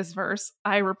fucking hate this verse.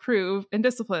 I reprove and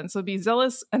discipline. So be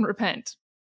zealous and repent.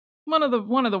 One of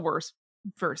the worst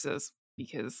verses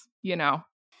because, you know,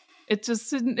 it's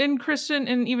just in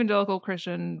evangelical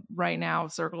Christian right now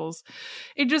circles,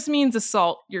 it just means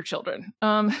assault your children.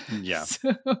 Yeah.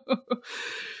 So,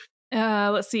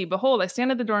 let's see. Behold, I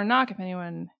stand at the door and knock. If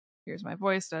anyone hears my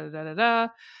voice, da da da da da,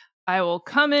 I will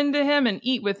come into him and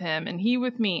eat with him, and he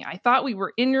with me. I thought we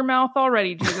were in your mouth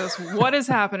already, Jesus. What is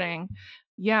happening?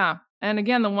 Yeah. And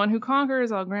again, the one who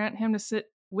conquers, I'll grant him to sit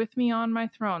with me on my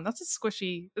throne. That's a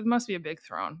squishy. It must be a big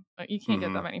throne. You can't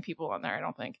get that many people on there, I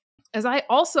don't think. As I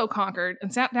also conquered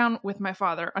and sat down with my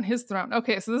Father on his throne.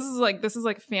 Okay, so this is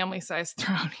like a family-sized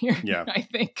throne here. Yeah. I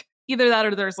think either that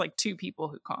or there's like two people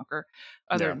who conquer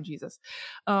other than Jesus.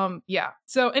 Yeah.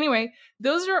 So anyway,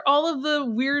 those are all of the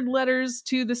weird letters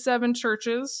to the 7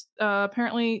 churches.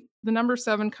 Apparently the number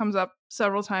 7 comes up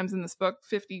several times in this book,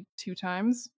 52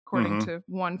 times, according to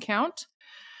one count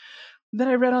that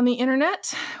I read on the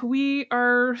internet. We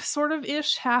are sort of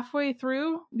ish halfway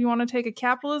through. Do you want to take a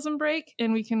capitalism break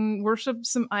and we can worship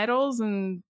some idols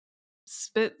and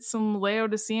spit some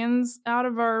Laodiceans out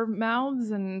of our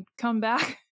mouths and come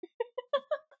back?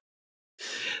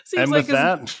 And with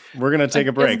that, we're going to take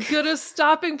a break. As good a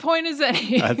stopping point as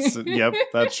any. Yep,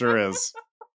 that sure is.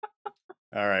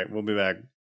 All right, we'll be back.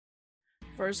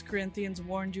 1 Corinthians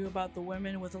warned you about the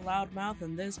women with a loud mouth,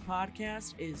 and this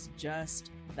podcast is just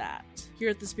that.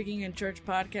 Here at the Speaking in Church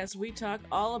podcast, we talk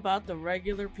all about the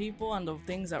regular people and the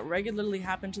things that regularly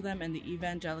happen to them in the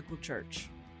evangelical church.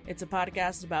 It's a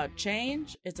podcast about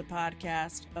change, it's a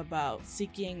podcast about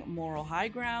seeking moral high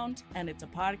ground, and it's a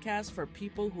podcast for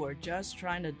people who are just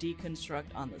trying to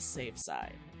deconstruct on the safe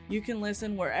side. You can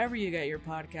listen wherever you get your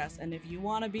podcast, and if you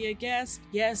want to be a guest,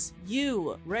 yes,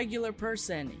 you, regular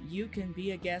person, you can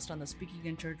be a guest on the Speaking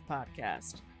in Church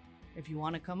podcast. If you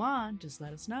want to come on, just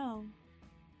let us know.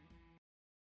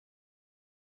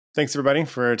 Thanks, everybody,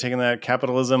 for taking that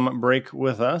capitalism break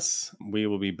with us. We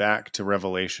will be back to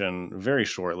Revelation very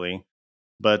shortly,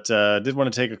 but did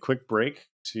want to take a quick break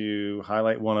to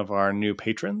highlight one of our new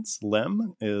patrons.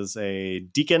 Lem is a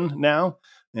deacon now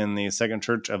in the Second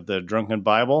Church of the Drunken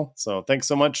Bible. So thanks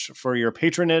so much for your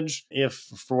patronage. If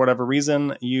for whatever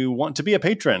reason you want to be a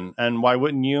patron, and why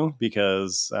wouldn't you?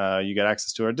 Because you get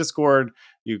access to our Discord,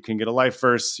 you can get a life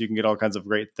verse, you can get all kinds of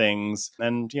great things,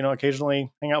 and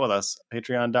occasionally hang out with us.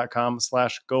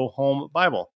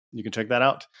 Patreon.com/GoHomeBible. You can check that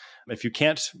out. If you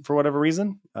can't for whatever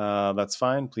reason, that's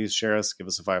fine. Please share us, give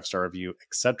us a 5-star review,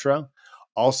 etc.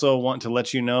 Also want to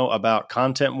let you know about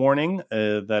Content Warning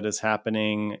that is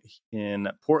happening in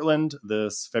Portland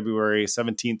this February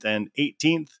 17th and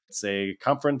 18th. It's a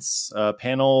conference,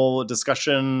 panel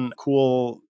discussion,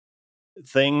 cool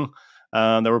thing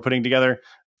that we're putting together.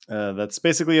 That's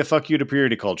basically a fuck you to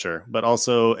purity culture, but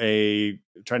also a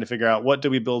trying to figure out what do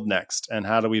we build next and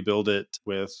how do we build it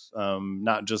with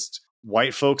not just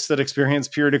white folks that experience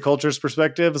purity culture's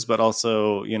perspectives, but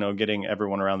also, getting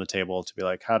everyone around the table to be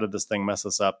like, how did this thing mess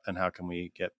us up and how can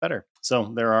we get better?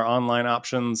 So there are online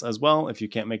options as well. If you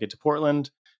can't make it to Portland,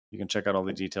 you can check out all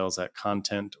the details at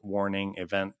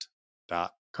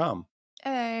contentwarningevent.com.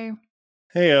 Hey.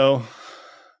 Heyo.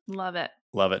 Love it.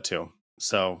 Love it too.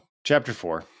 So chapter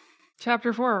 4.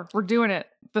 Chapter 4. We're doing it.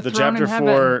 The throne chapter in heaven.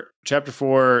 4. Chapter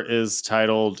 4 is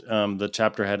titled. The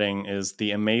chapter heading is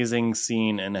 "The Amazing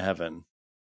Scene in Heaven."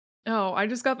 Oh, I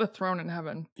just got the throne in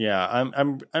heaven. Yeah,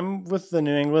 I'm with the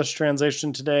New English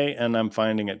translation today, and I'm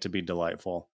finding it to be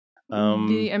delightful.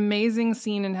 The amazing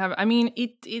scene in heaven. I mean,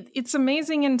 it's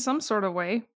amazing in some sort of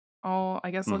way. Oh, I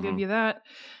guess I'll give you that.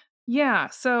 Yeah.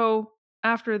 So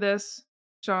after this,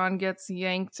 John gets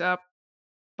yanked up.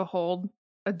 Behold,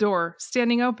 a door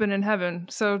standing open in heaven.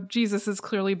 So Jesus has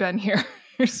clearly been here.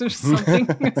 So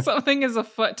something is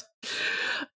afoot.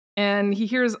 And he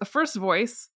hears a first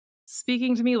voice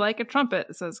speaking to me like a trumpet.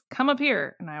 It says, "Come up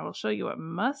here, and I will show you what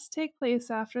must take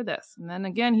place after this." And then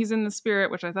again, he's in the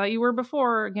spirit, which I thought you were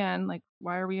before. Again, like,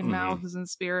 why are we in mouths and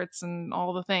spirits and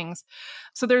all the things?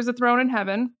 So there's a throne in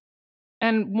heaven,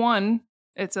 and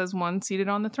it says one seated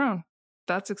on the throne.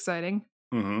 That's exciting.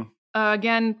 Mm-hmm.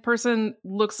 Again, person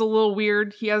looks a little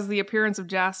weird. He has the appearance of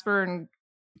Jasper and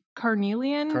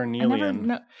carnelian.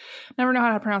 Carnelian. I never know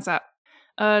how to pronounce that.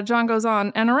 John goes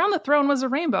on, and around the throne was a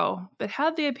rainbow that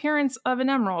had the appearance of an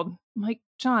emerald. I'm like,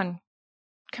 John,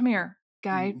 come here,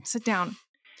 guy, sit down.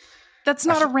 That's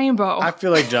not a rainbow. I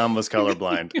feel like John was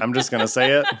colorblind. I'm just going to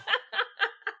say it.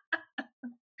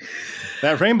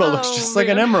 That rainbow looks just like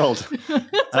an emerald.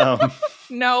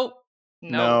 No.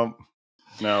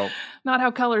 Not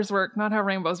how colors work. Not how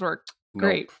rainbows work.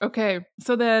 Great. Nope. Okay.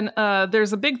 So then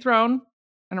there's a big throne,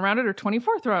 and around it are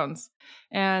 24 thrones.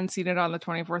 And seated on the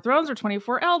 24 thrones are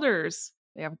 24 elders.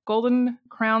 They have golden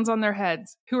crowns on their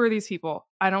heads. Who are these people?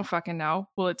 I don't fucking know.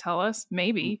 Will it tell us?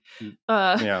 Maybe.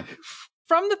 Yeah.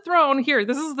 From the throne, here,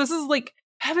 this is like,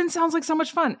 heaven sounds like so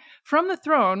much fun. From the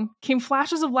throne came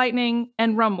flashes of lightning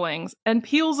and rumblings and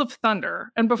peals of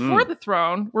thunder. And before the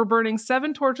throne were burning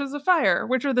 7 torches of fire,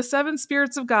 which are the 7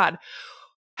 spirits of God.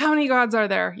 How many gods are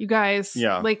there, you guys?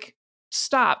 Yeah. Like,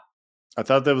 stop. I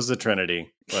thought that was the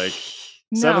Trinity. Like,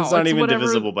 no, 7's not even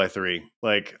divisible by 3.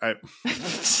 Like,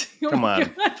 come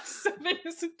on. God, 7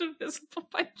 isn't divisible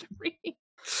by 3.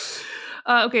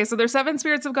 Okay, so there's 7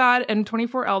 spirits of God and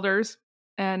 24 elders.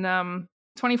 And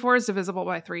 24 is divisible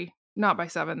by 3, not by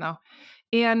 7 though.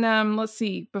 And let's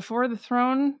see, before the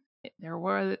throne, there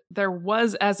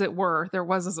was as it were,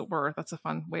 that's a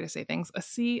fun way to say things, a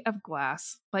sea of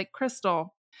glass like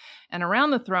crystal. And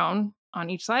around the throne, on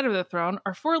each side of the throne,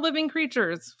 are 4 living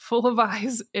creatures full of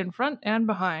eyes in front and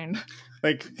behind.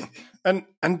 Like,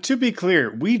 and to be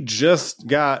clear, we just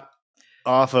got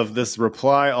off of this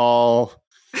reply all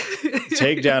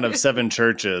takedown of 7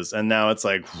 churches, and now it's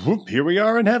like, whoop, here we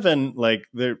are in heaven. Like,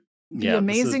 the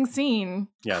amazing scene.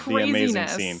 Yeah, Craziness. The amazing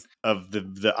scene of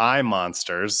the eye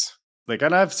monsters. Like,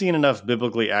 and I've seen enough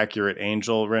biblically accurate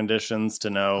angel renditions to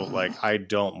know, like, I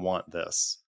don't want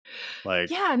this. Like,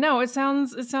 yeah, no, it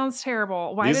sounds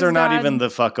terrible. Why these are not even the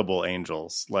fuckable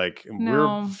angels. Like,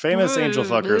 we're famous angel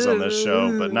fuckers on this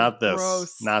show, but not this.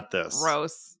 Gross. Not this.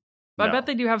 Gross. But I bet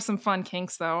they do have some fun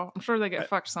kinks, though. I'm sure they get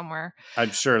fucked somewhere. I'm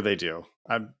sure they do.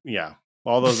 Yeah.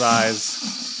 All those eyes.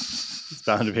 It's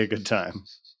bound to be a good time.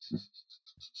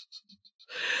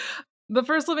 The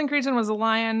first living creature was a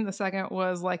lion. The second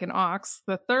was like an ox.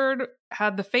 The third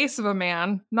had the face of a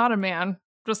man, not a man,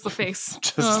 just the face.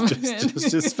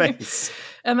 just his face.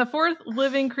 And the fourth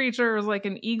living creature was like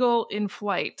an eagle in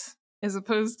flight, as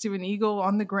opposed to an eagle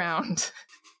on the ground.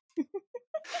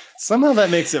 Somehow that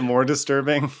makes it more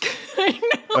disturbing. I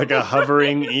know. Like a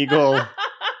hovering eagle.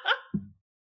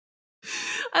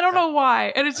 I don't know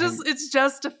why. And it's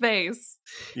just a face.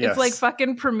 Yes. It's like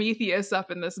fucking Prometheus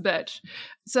up in this bitch.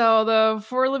 So the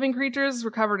 4 living creatures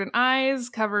were covered in eyes,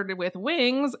 covered with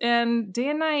wings, and day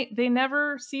and night they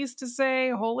never cease to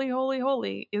say, "Holy, holy,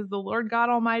 holy is the Lord God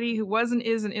Almighty, who was and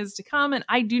is to come." And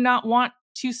I do not want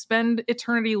to spend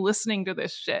eternity listening to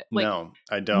this shit. Like, no,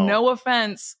 I don't. No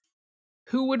offense.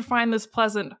 Who would find this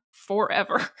pleasant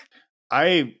forever?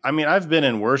 I mean, I've been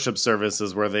in worship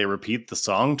services where they repeat the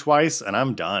song twice, and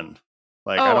I'm done.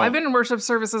 Like, I've been in worship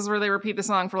services where they repeat the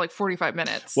song for like 45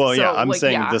 minutes. Well, so, yeah, I'm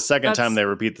saying the second time they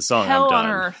repeat the song, hell I'm done.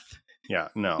 On earth. Yeah,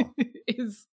 no.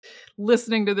 Is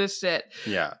listening to this shit.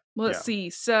 Yeah. Let's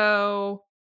see. So,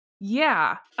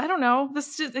 yeah, I don't know.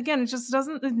 This just, again,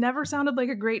 it never sounded like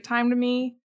a great time to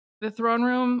me. The throne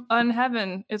room on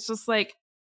heaven. It's just like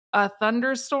a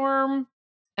thunderstorm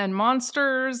and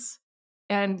monsters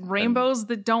and rainbows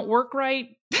that don't work right.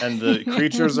 And the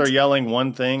creatures are yelling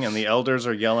one thing and the elders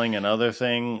are yelling another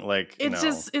thing. Like, it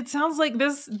sounds like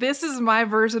this is my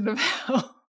version of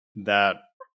hell. That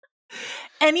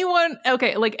anyone,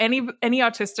 okay, like any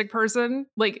autistic person,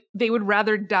 like they would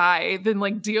rather die than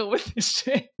like deal with this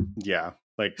shit. Yeah.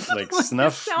 Like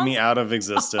snuff me out of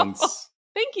existence. Oh,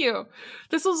 thank you.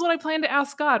 This was what I planned to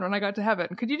ask God when I got to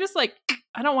heaven. Could you just like,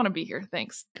 I don't want to be here.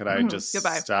 Thanks. Could I just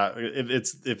stop?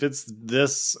 If it's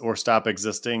this or stop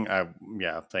existing,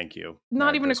 thank you.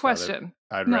 Not even a question.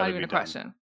 I'd not rather even be a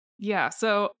question. Yeah.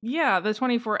 So the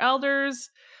 24 elders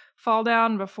fall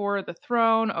down before the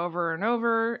throne over and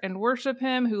over and worship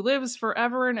him who lives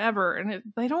forever and ever. And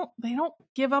they don't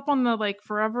give up on the like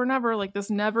forever and ever. Like this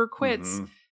never quits. Mm-hmm.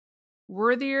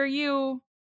 Worthy are you,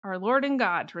 our Lord and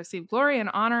God, to receive glory and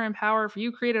honor and power, for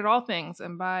you created all things,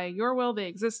 and by your will they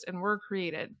exist and were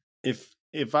created.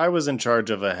 If I was in charge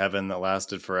of a heaven that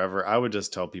lasted forever, I would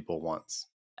just tell people once.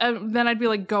 Then I'd be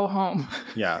like, go home.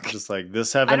 Yeah, just like,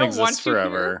 this heaven exists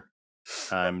forever.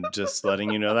 I'm just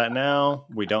letting you know that now.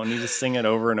 We don't need to sing it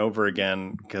over and over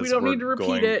again because we don't need to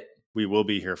repeat it. We will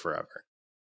be here forever.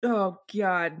 Oh,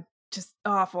 God. Just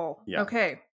awful. Yeah.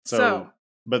 Okay. So,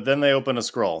 but then they open a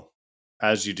scroll.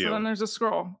 As you do. So then there's a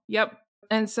scroll. Yep.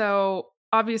 And so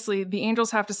obviously the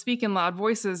angels have to speak in loud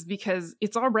voices because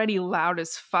it's already loud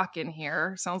as fuck in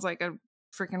here. Sounds like a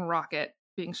freaking rocket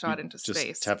being shot into space.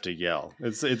 Just have to yell.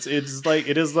 It's like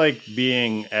it is like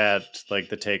being at like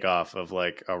the takeoff of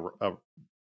like a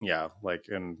like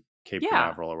in Cape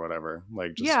Canaveral or whatever.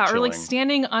 Like just or like chilling.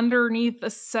 standing underneath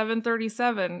a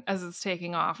 737 as it's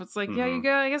taking off. It's like, I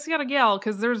guess you gotta yell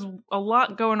because there's a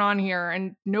lot going on here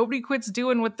and nobody quits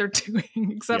doing what they're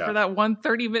doing except for that 1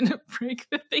 30-minute break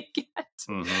that they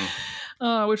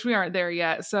get, which we aren't there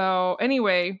yet. So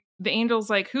anyway, the angel's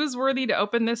like, who's worthy to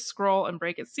open this scroll and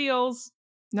break its seals?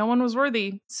 No one was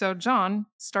worthy. So John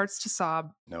starts to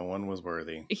sob. No one was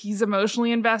worthy. He's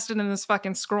emotionally invested in this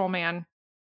fucking scroll, man.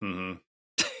 Mm-hmm.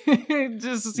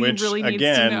 Just Which, he really needs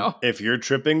again, to know. If you're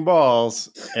tripping balls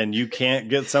and you can't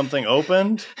get something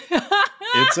opened,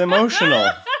 it's emotional.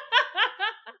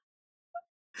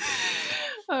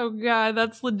 Oh god,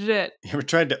 that's legit. You ever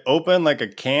tried to open like a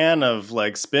can of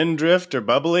like Spindrift or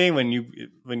bubbly when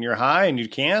you're high and you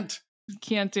can't? You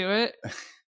can't do it.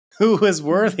 Who is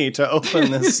worthy to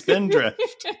open this Spindrift?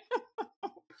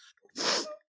 This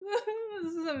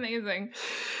is amazing.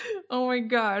 Oh my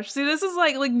gosh. See, this is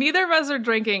like neither of us are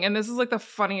drinking, and this is like the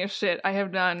funniest shit I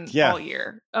have done all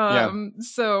year.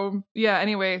 So yeah,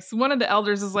 anyway, so one of the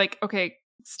elders is like, okay,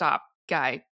 stop,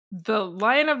 guy. The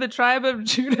Lion of the tribe of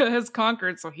Judah has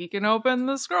conquered, so he can open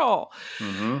the scroll.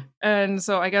 Mm-hmm. And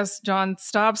so I guess John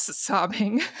stops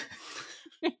sobbing.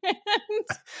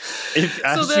 You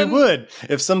would.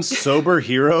 If some sober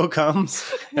hero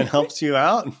comes and helps you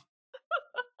out.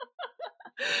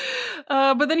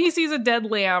 But then he sees a dead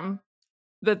lamb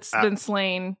that's been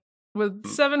slain with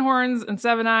 7 horns and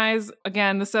 7 eyes.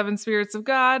 Again, the 7 spirits of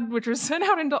God, which are sent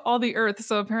out into all the earth.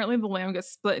 So apparently the lamb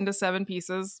gets split into 7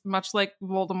 pieces, much like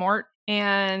Voldemort.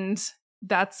 And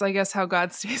that's, I guess, how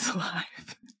God stays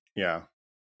alive. Yeah.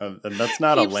 And that's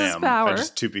not a lamb,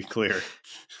 just to be clear.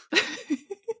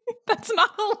 That's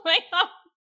not a lamb.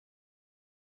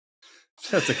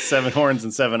 That's like 7 horns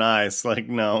and 7 eyes. Like,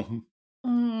 no.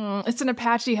 It's an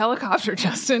Apache helicopter,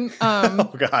 Justin.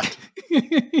 Oh, God.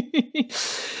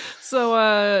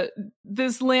 So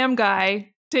this lamb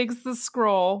guy takes the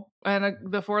scroll, and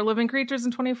the 4 living creatures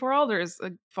and 24 elders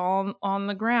fall on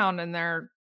the ground, and they're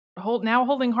now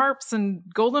holding harps and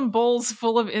golden bowls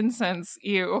full of incense,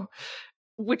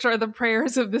 which are the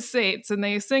prayers of the saints. And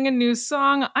they sing a new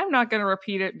song. I'm not going to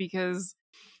repeat it because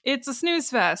it's a snooze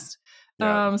fest.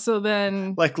 Yeah. So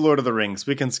then... Like Lord of the Rings,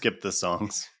 we can skip the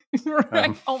songs.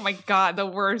 Right. Oh my God, the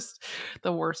worst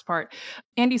part.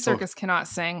 Andy Serkis cannot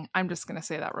sing. I'm just going to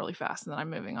say that really fast and then I'm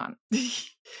moving on.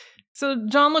 So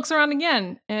John looks around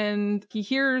again and he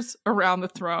hears around the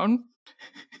throne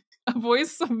a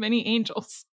voice of many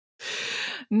angels,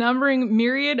 numbering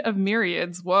myriad of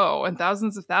myriads, and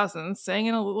thousands of thousands, saying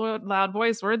in a loud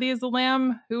voice, worthy is the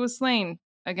lamb who was slain.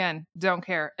 Again, don't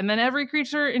care. And then every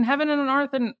creature in heaven and on earth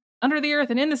and under the earth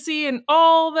and in the sea and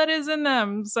all that is in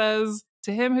them says,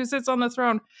 to him who sits on the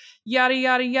throne, yada,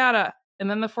 yada, yada. And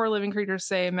then the 4 living creatures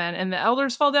say amen. And the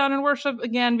elders fall down and worship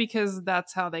again because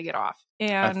that's how they get off.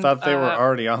 And I thought they were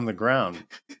already on the ground.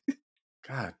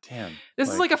 God damn. This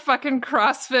is like a fucking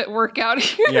CrossFit workout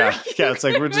here. Yeah, it's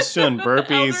like we're just doing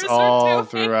burpees all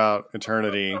throughout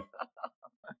eternity.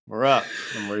 We're up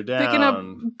and we're down. Picking up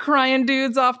crying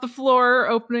dudes off the floor,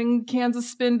 opening cans of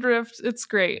Spindrift. It's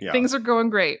great. Yeah. Things are going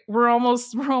great. We're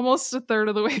almost a third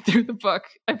of the way through the book.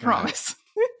 I promise.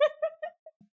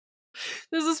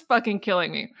 This is fucking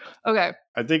killing me. Okay.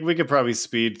 I think we could probably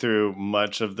speed through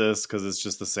much of this because it's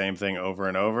just the same thing over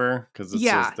and over. Because it's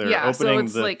just they're opening so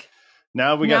it's like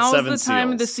now we got 7 seals. Now's the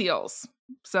time of the seals.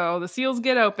 So the seals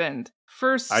get opened.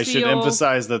 First seal. I should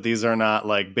emphasize that these are not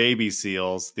like baby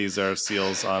seals. These are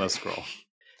seals on a scroll.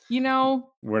 We don't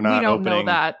opening, know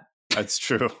that. That's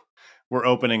true. We're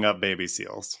opening up baby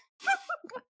seals.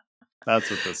 That's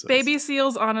what this is. Baby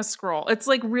seals on a scroll. It's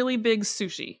like really big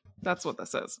sushi. That's what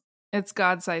this is. It's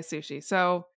God-sized sushi.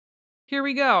 So here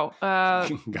we go.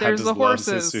 There's the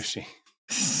horses. Sushi.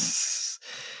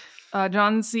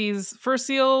 John sees first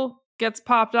seal gets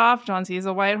popped off. John sees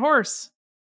a white horse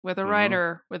with a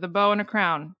rider with a bow and a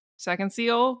crown. Second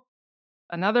seal,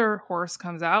 another horse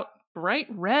comes out, bright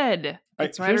red.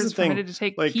 Its rider is permitted to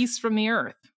take peace from the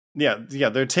earth. Yeah,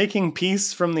 they're taking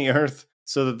peace from the earth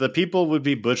so that the people would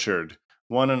be butchered.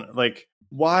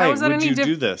 Why would you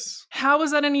do this? How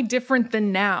is that any different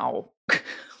than now?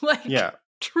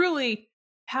 Truly,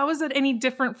 how is that any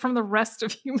different from the rest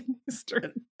of human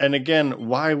history? And again,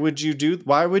 why would you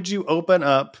open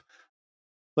up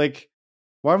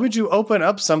why would you open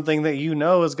up something that you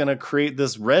know is going to create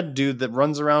this red dude that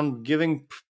runs around giving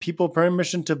people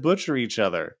permission to butcher each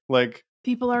other. Like,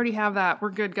 people already have that.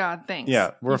 We're good, God. Thanks.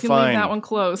 Yeah, we're you can fine. Leave that one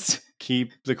closed.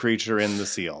 Keep the creature in the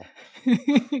seal.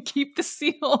 Keep the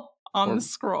seal on the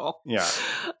scroll. Yeah.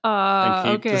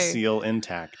 And keep the okay. seal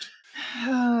intact.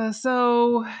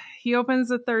 So he opens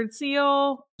the third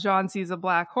seal. John sees a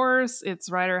black horse.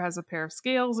 Its rider has a pair of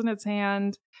scales in its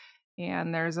hand.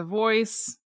 And there's a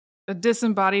voice, a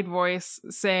disembodied voice,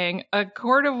 saying, "A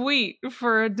quart of wheat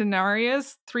for a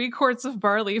denarius, 3 quarts of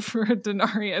barley for a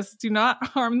denarius. Do not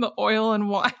harm the oil and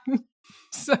wine."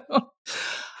 So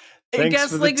Thanks I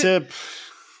guess for the tip.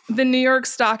 The New York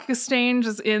Stock Exchange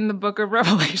is in the Book of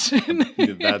Revelation.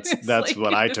 That's like,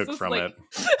 what I took from like, it.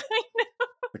 I know.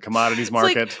 The commodities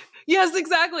market. Yes,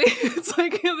 exactly. It's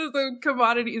like the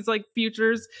commodities, like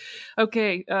futures.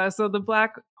 Okay, so the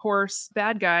black horse,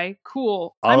 bad guy,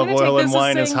 cool. Olive oil and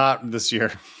wine is hot this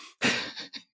year.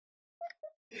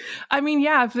 I mean,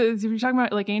 yeah, if you're talking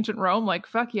about like ancient Rome, like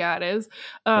fuck yeah, it is.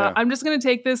 Yeah. I'm just going to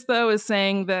take this though as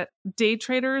saying that day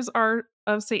traders are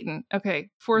of Satan. Okay,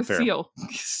 fourth Fair. seal.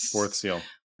 Fourth seal.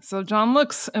 So John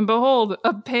looks, and behold,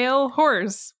 a pale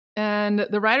horse. And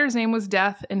the rider's name was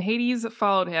Death, and Hades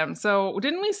followed him. So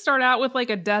didn't we start out with like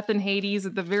a Death and Hades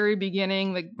at the very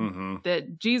beginning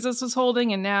that Jesus was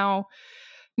holding, and now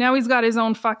he's got his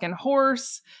own fucking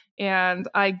horse. And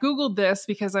I Googled this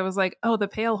because I was like, oh, the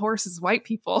pale horse is white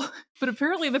people. But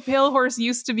apparently the pale horse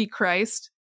used to be Christ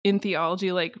in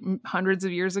theology like hundreds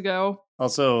of years ago.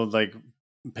 Also, like,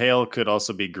 pale could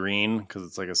also be green because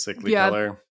it's like a sickly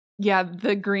color. Yeah,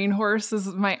 the green horse is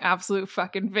my absolute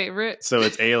fucking favorite. So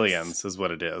it's aliens is what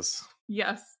it is.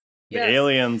 Yes. The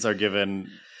aliens are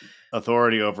given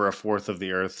authority over a fourth of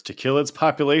the earth to kill its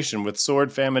population with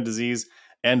sword, famine, disease,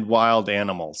 and wild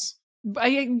animals.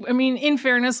 I mean, in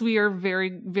fairness, we are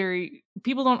very, very...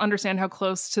 People don't understand how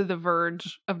close to the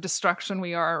verge of destruction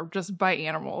we are just by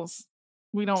animals.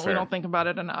 We don't think about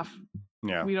it enough.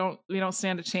 Yeah. We don't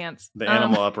stand a chance. The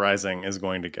animal uprising is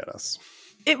going to get us.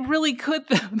 It really could,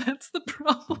 though. That's the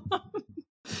problem.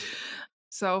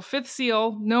 So, fifth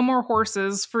seal, no more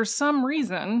horses. For some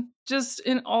reason, just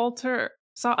an altar,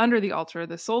 saw under the altar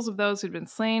the souls of those who'd been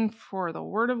slain for the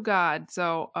word of God.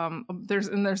 So,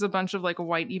 there's a bunch of like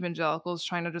white evangelicals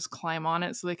trying to just climb on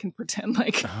it so they can pretend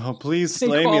like, oh, please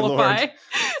slay me, Lord.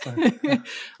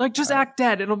 Like, just act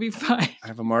dead. It'll be fine. I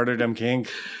have a martyrdom kink.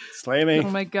 Slay me. Oh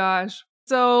my gosh.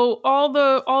 So all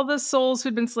the souls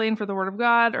who'd been slain for the word of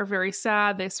God are very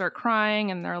sad. They start crying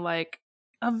and they're like,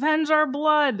 avenge our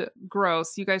blood.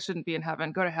 Gross. You guys shouldn't be in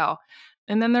heaven. Go to hell.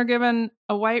 And then they're given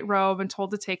a white robe and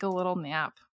told to take a little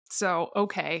nap. So,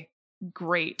 okay,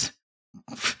 great.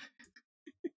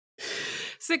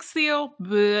 Sixth seal,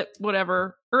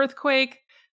 whatever. Earthquake.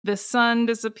 The sun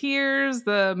disappears.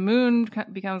 The moon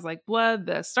becomes like blood.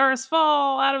 The stars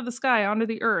fall out of the sky onto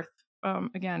the earth.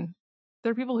 Again,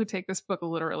 there are people who take this book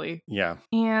literally. Yeah.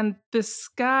 And the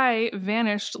sky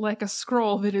vanished like a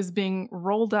scroll that is being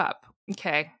rolled up.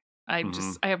 Okay. I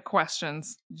have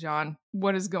questions, John.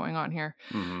 What is going on here?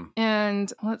 Mm-hmm.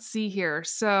 And let's see here.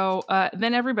 So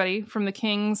then everybody from the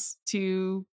kings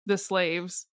to the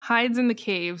slaves hides in the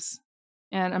caves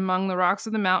and among the rocks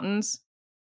of the mountains,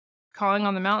 calling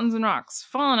on the mountains and rocks,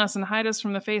 fall on us and hide us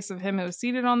from the face of him who is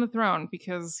seated on the throne,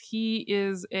 because he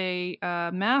is a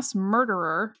mass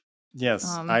murderer. Yes,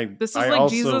 this is I like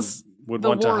also Jesus, would the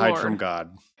want to hide warlord. from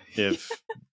God if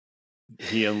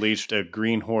he unleashed a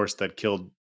green horse that killed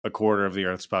a quarter of the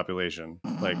Earth's population.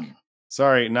 Like,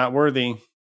 sorry, not worthy.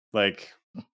 Like,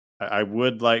 I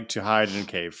would like to hide in a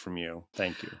cave from you.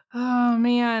 Thank you. Oh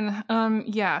man.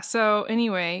 Yeah. So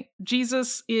anyway,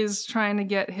 Jesus is trying to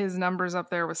get his numbers up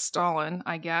there with Stalin,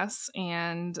 I guess,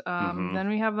 and then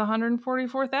we have the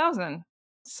 144,000.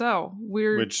 So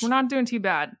we're not doing too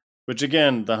bad. Which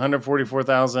again, the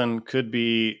 144,000 could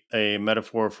be a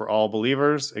metaphor for all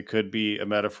believers. It could be a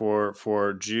metaphor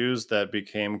for Jews that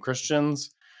became Christians,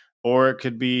 or it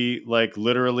could be like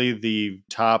literally the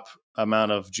top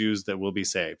amount of Jews that will be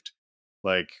saved.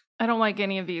 Like, I don't like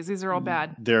any of these. These are all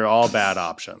bad. They're all bad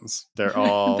options. They're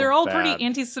all bad. Pretty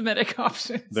anti-Semitic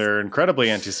options. They're incredibly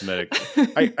anti-Semitic.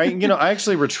 I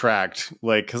actually retract,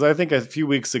 like, because I think a few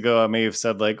weeks ago I may have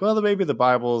said like, well, maybe the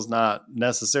Bible is not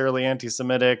necessarily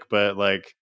anti-Semitic, but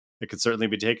like it could certainly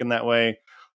be taken that way.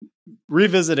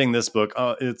 Revisiting this book,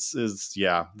 this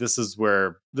is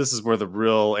where the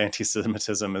real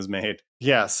anti-Semitism is made.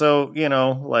 Yeah, so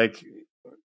like.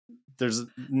 There's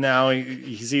now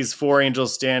he sees 4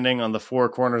 angels standing on the 4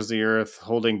 corners of the earth,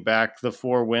 holding back the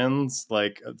 4 winds.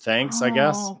 Like, thanks, I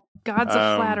guess. God's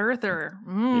a flat earther.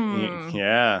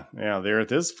 Yeah, the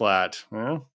earth is flat.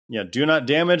 Well, Yeah, do not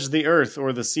damage the earth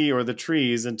or the sea or the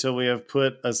trees until we have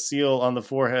put a seal on the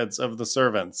foreheads of the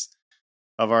servants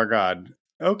of our God.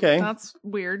 Okay. That's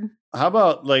weird. How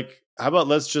about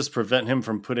let's just prevent him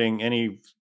from putting any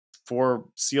 4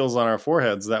 seals on our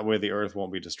foreheads? That way the earth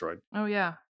won't be destroyed. Oh,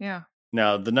 yeah. Yeah.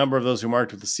 Now, the number of those who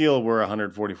marked with the seal were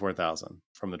 144,000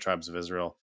 from the tribes of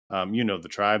Israel. You know the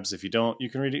tribes. If you don't, you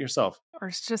can read it yourself.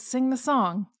 Or just sing the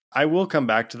song. I will come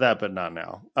back to that, but not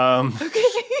now. Okay.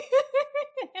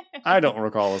 I don't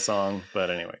recall a song,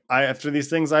 but anyway. After these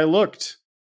things, I looked,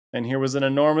 and here was an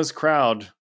enormous crowd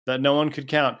that no one could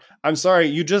count. I'm sorry,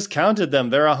 you just counted them.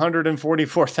 They're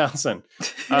 144,000.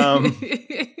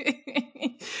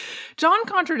 John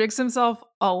contradicts himself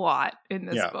a lot in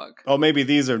this book. Oh, maybe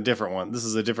these are different ones. This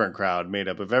is a different crowd made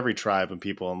up of every tribe and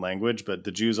people and language, but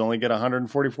the Jews only get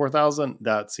 144,000.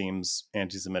 That seems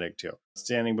anti-Semitic too.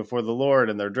 Standing before the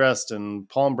Lord, and they're dressed in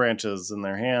palm branches in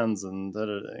their hands, and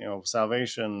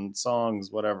salvation songs,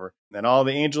 whatever. And all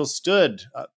the angels stood.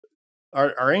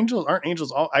 Aren't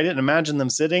angels all? I didn't imagine them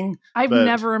sitting. I've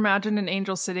never imagined an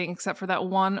angel sitting except for that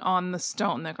one on the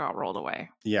stone that got rolled away.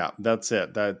 Yeah, that's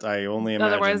it. That I only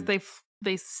imagine. Otherwise,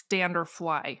 they stand or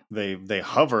fly. They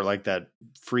hover like that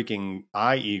freaking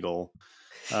eye eagle.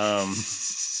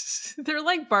 They're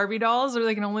like Barbie dolls, or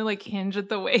they can only hinge at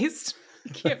the waist.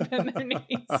 You can't bend their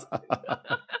knees.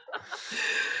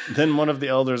 Then one of the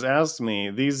elders asked me,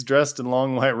 "These dressed in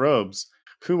long white robes,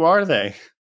 who are they?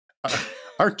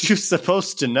 Aren't you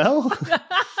supposed to know?"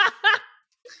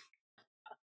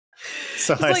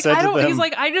 So I said to them, he's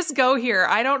like, I just go here.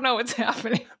 I don't know what's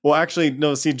happening. Well, actually,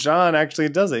 no, see, John actually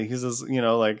does it. He says,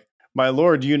 my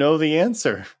Lord, you know the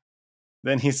answer.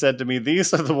 Then he said to me,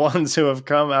 these are the ones who have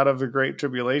come out of the great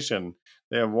tribulation.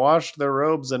 They have washed their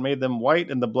robes and made them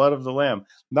white in the blood of the Lamb.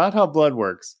 Not how blood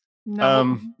works.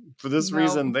 No. For this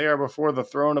reason, they are before the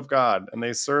throne of God, and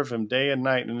they serve him day and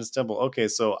night in his temple. Okay,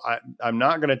 so I'm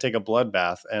not going to take a blood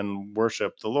bath and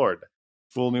worship the Lord.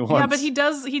 Fool me once. Yeah, but he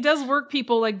does work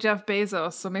people like Jeff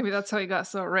Bezos, so maybe that's how he got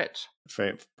so rich.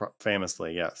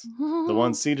 Famously, yes. The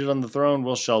one seated on the throne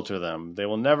will shelter them. They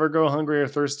will never go hungry or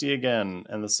thirsty again,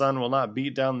 and the sun will not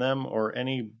beat down them or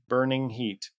any burning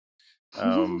heat.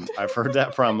 I've heard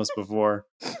that promise before.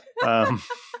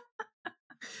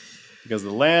 Because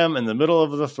the Lamb in the middle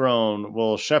of the throne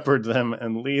will shepherd them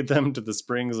and lead them to the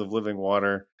springs of living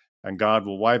water, and God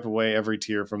will wipe away every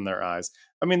tear from their eyes.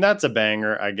 I mean, that's a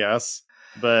banger, I guess.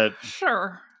 But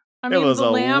sure. I mean,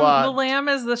 the lamb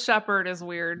as the shepherd is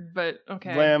weird, but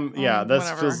okay. Lamb, yeah,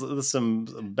 there's some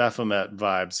Baphomet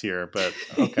vibes here, but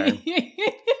okay.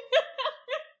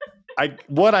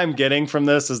 What I'm getting from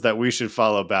this is that we should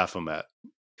follow Baphomet.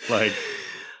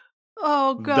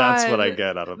 Oh God, that's what I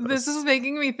get out of this. This is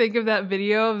making me think of that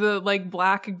video of the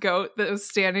black goat that was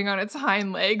standing on its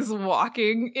hind legs,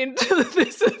 walking into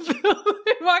this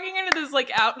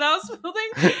outhouse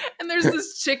building, and there's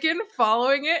this chicken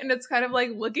following it, and it's kind of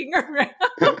looking around.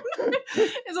 And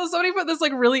so somebody put this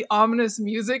really ominous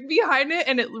music behind it,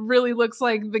 and it really looks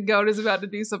like the goat is about to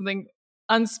do something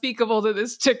unspeakable to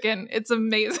this chicken. It's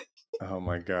amazing. Oh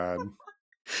my God.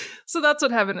 So that's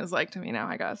what heaven is like to me now,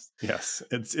 I guess. Yes,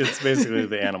 it's basically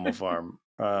the Animal Farm,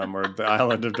 or the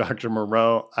island of Dr.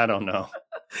 Moreau. I don't know.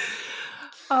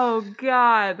 Oh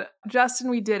God, Justin,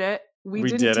 we did it. We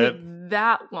didn't take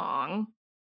that long.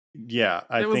 Yeah,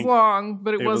 it was long,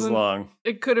 but it wasn't long.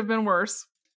 It could have been worse.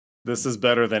 This is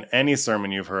better than any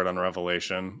sermon you've heard on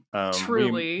Revelation.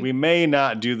 Truly. We may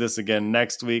not do this again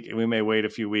next week, and we may wait a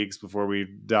few weeks before we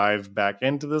dive back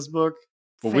into this book.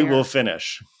 But we will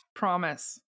finish.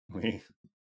 Promise.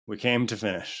 We came to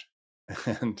finish.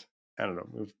 And I don't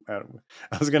know.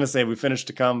 I was going to say we finished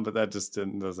to come, but that just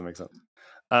doesn't make sense.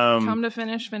 Come to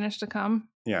finish to come?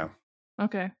 Yeah.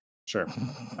 Okay. Sure.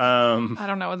 I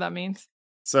don't know what that means.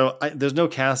 So there's no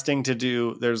casting to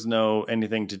do. There's no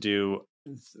anything to do.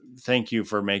 Thank you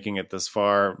for making it this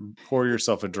far. Pour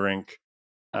yourself a drink.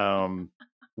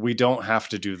 We don't have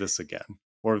to do this again.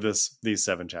 Or these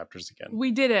 7 chapters again.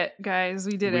 We did it, guys.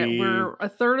 We did it. We're a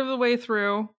third of the way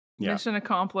through. Yeah. Mission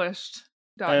accomplished.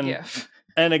 .gif.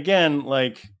 And again,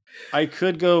 I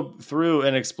could go through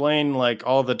and explain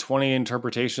all the 20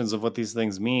 interpretations of what these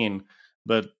things mean,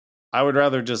 but I would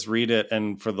rather just read it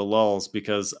and for the lulls,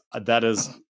 because that is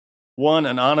 1,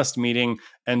 an honest meeting,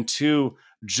 and 2,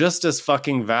 just as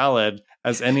fucking valid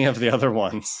as any of the other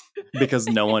ones, because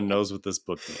no one knows what this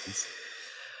book means.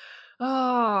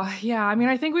 Oh, yeah. I mean,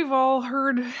 I think we've all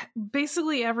heard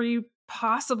basically every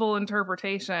possible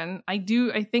interpretation. I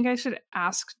think I should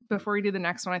ask, before we do the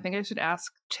next one, I think I should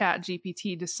ask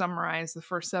ChatGPT to summarize the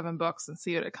first 7 books and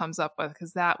see what it comes up with,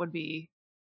 because that would be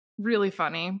really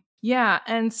funny. Yeah,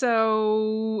 and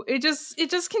so it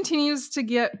just continues to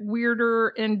get weirder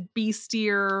and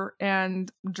beastier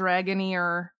and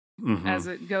dragonier as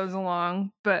it goes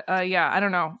along. But yeah, I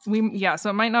don't know. So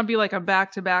it might not be like a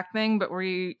back-to-back thing, but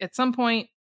we at some point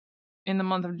in the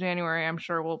month of January, I'm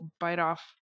sure we'll bite off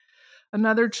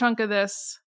another chunk of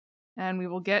this, and we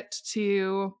will get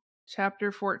to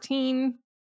chapter 14,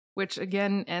 which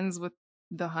again ends with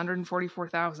the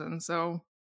 144,000. So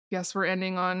guess we're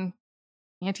ending on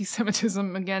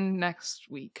anti-Semitism again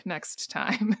next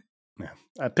time.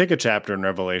 Yeah. Pick a chapter in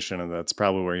Revelation, and that's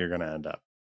probably where you're going to end up.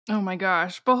 Oh my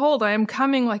gosh. Behold, I am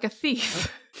coming like a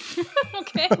thief.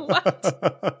 Okay, what?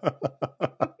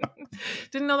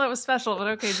 Didn't know that was special, but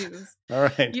okay, Jesus. All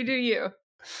right. You do you.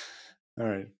 All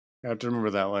right. I have to remember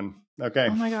that one. Okay.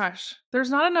 Oh my gosh. There's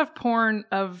not enough porn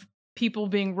of people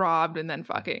being robbed and then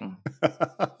fucking.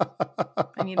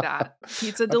 I need that.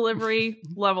 Pizza delivery,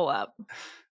 level up.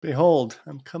 Behold,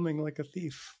 I'm coming like a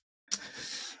thief.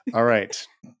 All right.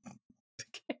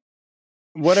 Okay.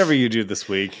 Whatever you do this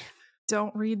week,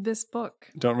 don't read this book.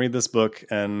 Don't read this book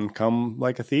and come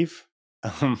like a thief.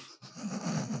 All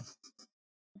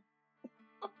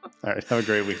right. Have a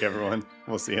great week, everyone.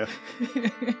 We'll see you.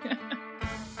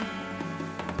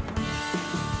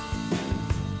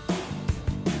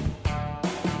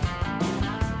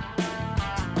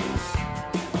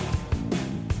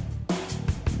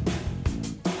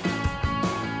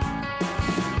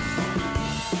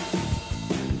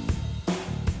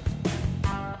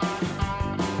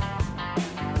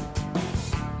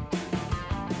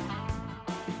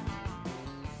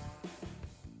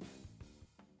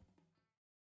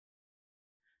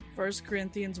 First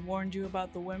Corinthians warned you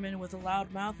about the women with a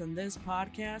loud mouth, and this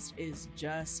podcast is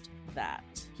just that.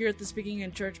 Here at the Speaking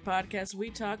in Church podcast, we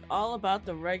talk all about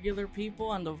the regular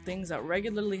people and the things that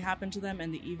regularly happen to them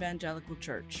in the evangelical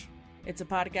church. It's a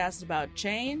podcast about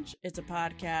change, it's a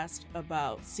podcast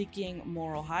about seeking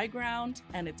moral high ground,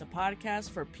 and it's a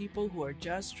podcast for people who are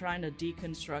just trying to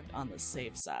deconstruct on the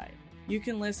safe side. You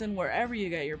can listen wherever you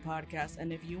get your podcast,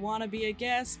 and if you want to be a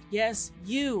guest, yes,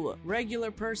 you, regular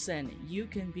person, you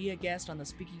can be a guest on the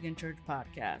Speaking in Church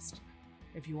podcast.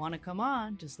 If you want to come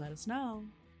on, just let us know.